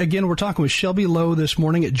 Again, we're talking with Shelby Lowe this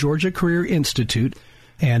morning at Georgia Career Institute.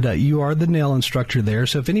 And you are the nail instructor there.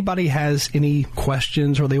 So if anybody has any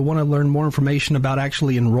questions or they want to learn more information about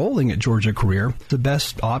actually enrolling at Georgia Career, the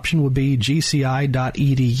best option would be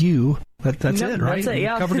gci.edu. That's it, right? That's it,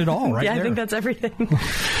 yeah. You covered it all right Yeah, there. I think that's everything.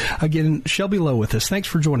 Again, Shelby Lowe with us. Thanks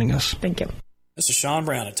for joining us. Thank you. This is Sean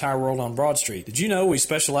Brown at Tire World on Broad Street. Did you know we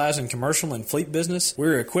specialize in commercial and fleet business?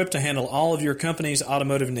 We're equipped to handle all of your company's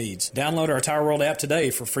automotive needs. Download our Tire World app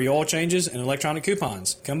today for free oil changes and electronic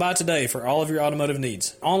coupons. Come by today for all of your automotive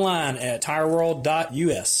needs. Online at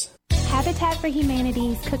tireworld.us. Habitat for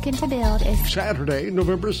Humanity's Cookin' to Build is Saturday,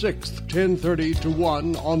 November 6th, 10:30 to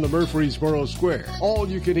 1 on the Murfreesboro Square. All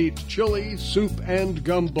you can eat chili, soup, and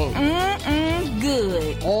gumbo.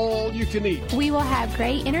 good. All you can eat. We will have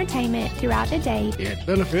great entertainment throughout the day. It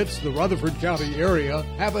benefits the Rutherford County area.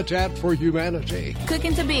 Habitat for Humanity.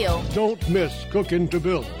 Cookin' to Build. Don't miss Cookin' to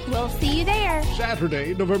Build. We'll see you there.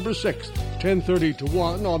 Saturday, November 6th, 10:30 to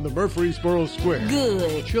 1 on the Murfreesboro Square.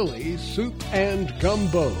 Good. Chili, soup, and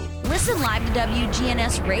gumbo. Listen live to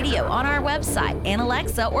WGNS Radio on our website and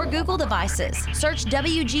Alexa or Google devices. Search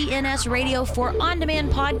WGNS Radio for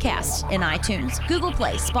on-demand podcasts in iTunes, Google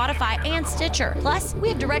Play, Spotify, and Stitcher. Plus, we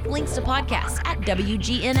have direct links to podcasts at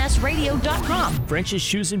WGNSradio.com. French's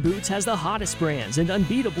Shoes and Boots has the hottest brands and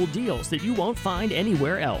unbeatable deals that you won't find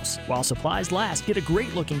anywhere else. While supplies last, get a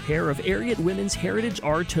great-looking pair of Ariat Women's Heritage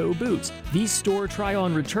R-Toe boots. These store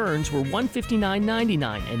try-on returns were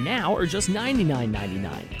 $159.99 and now are just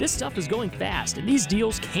 $99.99. This stuff is going fast, and these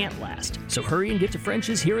deals can't last. So hurry and get to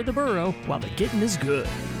French's here at the Borough while the getting is good.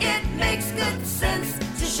 It makes good sense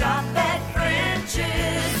to shop at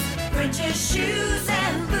French's. French's Shoes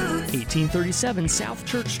and Boots. 1837 South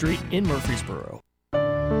Church Street in Murfreesboro.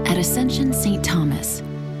 At Ascension St. Thomas,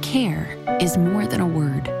 care is more than a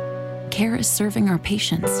word. Care is serving our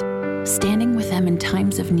patients, standing with them in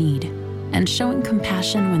times of need, and showing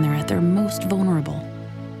compassion when they're at their most vulnerable.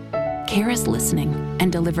 Care is listening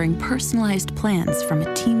and delivering personalized plans from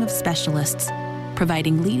a team of specialists,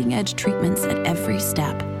 providing leading-edge treatments at every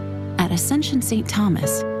step. At Ascension St.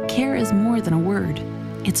 Thomas, care is more than a word.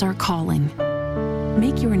 It's our calling.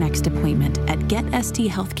 Make your next appointment at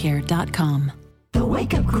getsthealthcare.com. The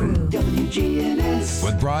Wake Up Crew, WGNS.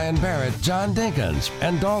 With Brian Barrett, John Dinkins,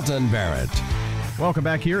 and Dalton Barrett. Welcome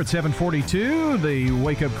back here at 742. The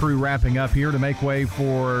Wake Up Crew wrapping up here to make way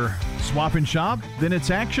for Swap and Shop. Then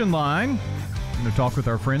it's Action Line. We're going to talk with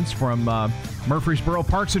our friends from Murfreesboro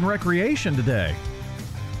Parks and Recreation today.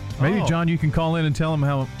 Maybe, John, you can call in and tell them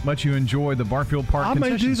how much you enjoy the Barfield Park I may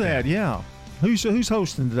concession do stand. that, yeah. Who's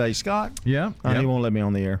hosting today? Scott? Yeah. He won't let me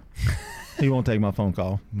on the air. He won't take my phone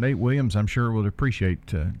call. Nate Williams, I'm sure, would appreciate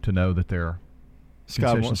to know that they're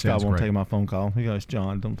Scott won't take my phone call. He goes,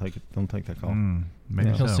 John, don't take that call.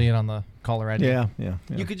 Maybe he'll see it on the caller ID. Yeah.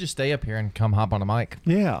 You could just stay up here and come hop on a mic.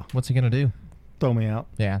 Yeah. What's he going to do? Throw me out.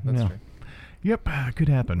 Yeah, that's true. Yep, could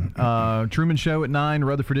happen. Truman Show at 9,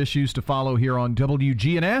 Rutherford Issues to follow here on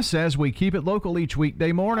WGNS as we keep it local each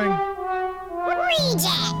weekday morning.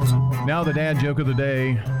 Reject. Now the dad joke of the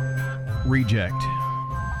day, reject.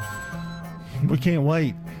 We can't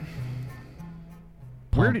wait.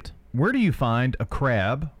 Where do you find a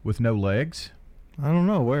crab with no legs? I don't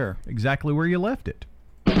know. Where? Exactly where you left it.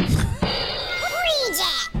 Reject.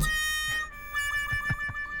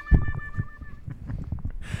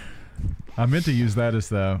 I meant to use that as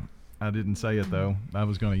the... I didn't say it, though. I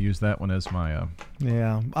was going to use that one as my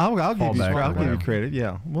yeah. I'll give you credit.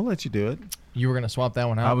 Yeah, we'll let you do it. You were going to swap that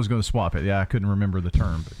one out? I was going to swap it. Yeah, I couldn't remember the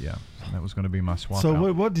term, but yeah, that was going to be my swap So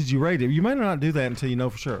out. what did you rate it? You may not do that until you know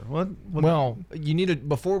for sure. What well, you need to,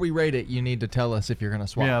 before we rate it, you need to tell us if you're going to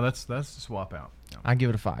swap. Yeah, that's the swap out. Yeah. I give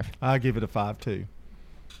it a 5. I give it a 5 too.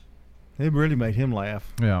 It really made him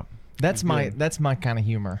laugh. Yeah. That's my kind of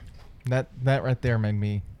humor. That right there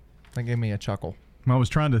gave me a chuckle. I was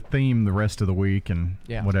trying to theme the rest of the week and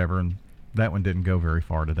whatever, and that one didn't go very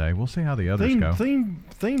far today. We'll see how the others go.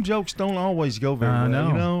 Theme jokes don't always go very well. know.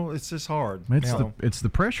 You know, it's just hard. It's the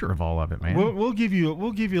pressure of all of it, man. We'll give you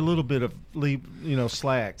a little bit of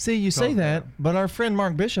slack. See, you say that, but our friend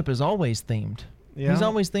Mark Bishop is always themed. Yeah. He's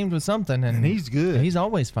always themed with something, and he's good. He's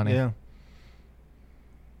always funny. Yeah.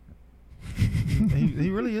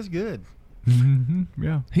 he really is good. Mm-hmm.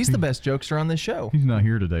 Yeah. He's the best jokester on this show. He's not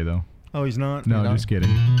here today, though. Oh, he's not? No, just kidding.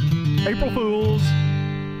 April Fools.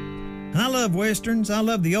 I love westerns. I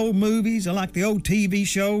love the old movies. I like the old TV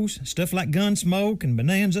shows, stuff like Gunsmoke and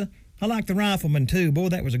Bonanza. I like The Rifleman, too. Boy,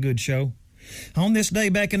 that was a good show. On this day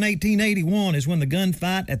back in 1881 is when the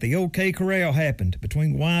gunfight at the OK Corral happened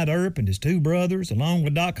between Wyatt Earp and his two brothers, along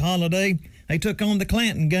with Doc Holliday. They took on the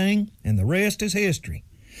Clanton gang, and the rest is history.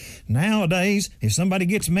 Nowadays, if somebody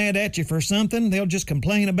gets mad at you for something, they'll just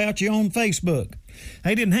complain about you on Facebook.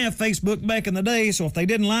 They didn't have Facebook back in the day, so if they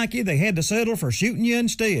didn't like you, they had to settle for shooting you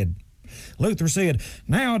instead. Luther said,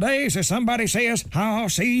 nowadays, if somebody says, I'll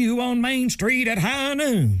see you on Main Street at high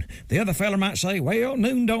noon, the other feller might say, well,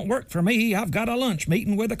 noon don't work for me. I've got a lunch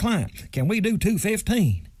meeting with a client. Can we do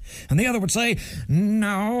 2:15? And the other would say,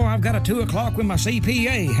 no, I've got a 2 o'clock with my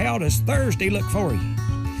CPA. How does Thursday look for you?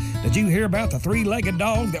 Did you hear about the three-legged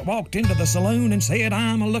dog that walked into the saloon and said,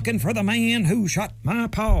 I'm looking for the man who shot my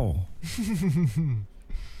paw?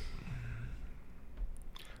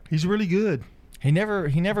 He's really good. He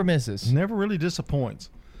never misses. Never really disappoints.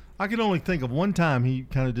 I can only think of one time he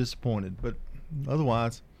kind of disappointed, but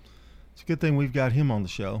otherwise, it's a good thing we've got him on the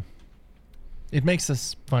show. It makes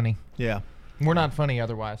us funny. Yeah. We're not funny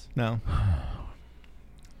otherwise. No.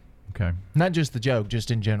 Okay. Not just the joke,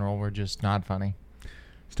 just in general, we're just not funny.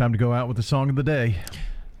 It's time to go out with the song of the day.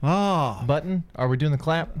 Button? Are we doing the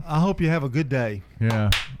clap? I hope you have a good day. Yeah.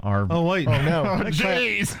 Oh, wait. Oh, no.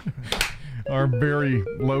 Jeez. Our very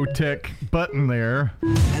low-tech button there.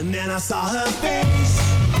 And then I saw her face.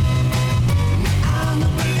 I'm a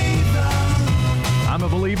believer. I'm a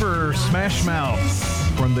Believer, Smash Mouth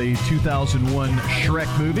from the 2001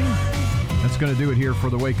 Shrek movie. That's going to do it here for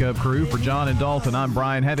the Wake Up Crew. For John and Dalton, I'm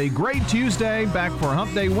Brian. Have a great Tuesday. Back for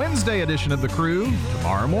Hump Day Wednesday edition of The Crew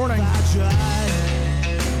tomorrow morning.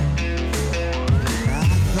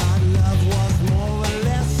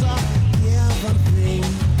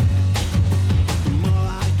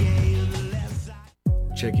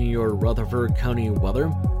 Checking your Rutherford County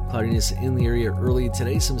weather. Cloudiness in the area early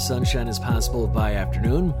today. Some sunshine is possible by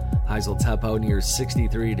afternoon. Highs will top out near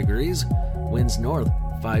 63 degrees. Winds north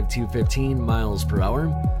 5 to 15 miles per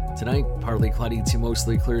hour. Tonight, partly cloudy to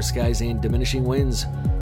mostly clear skies and diminishing winds.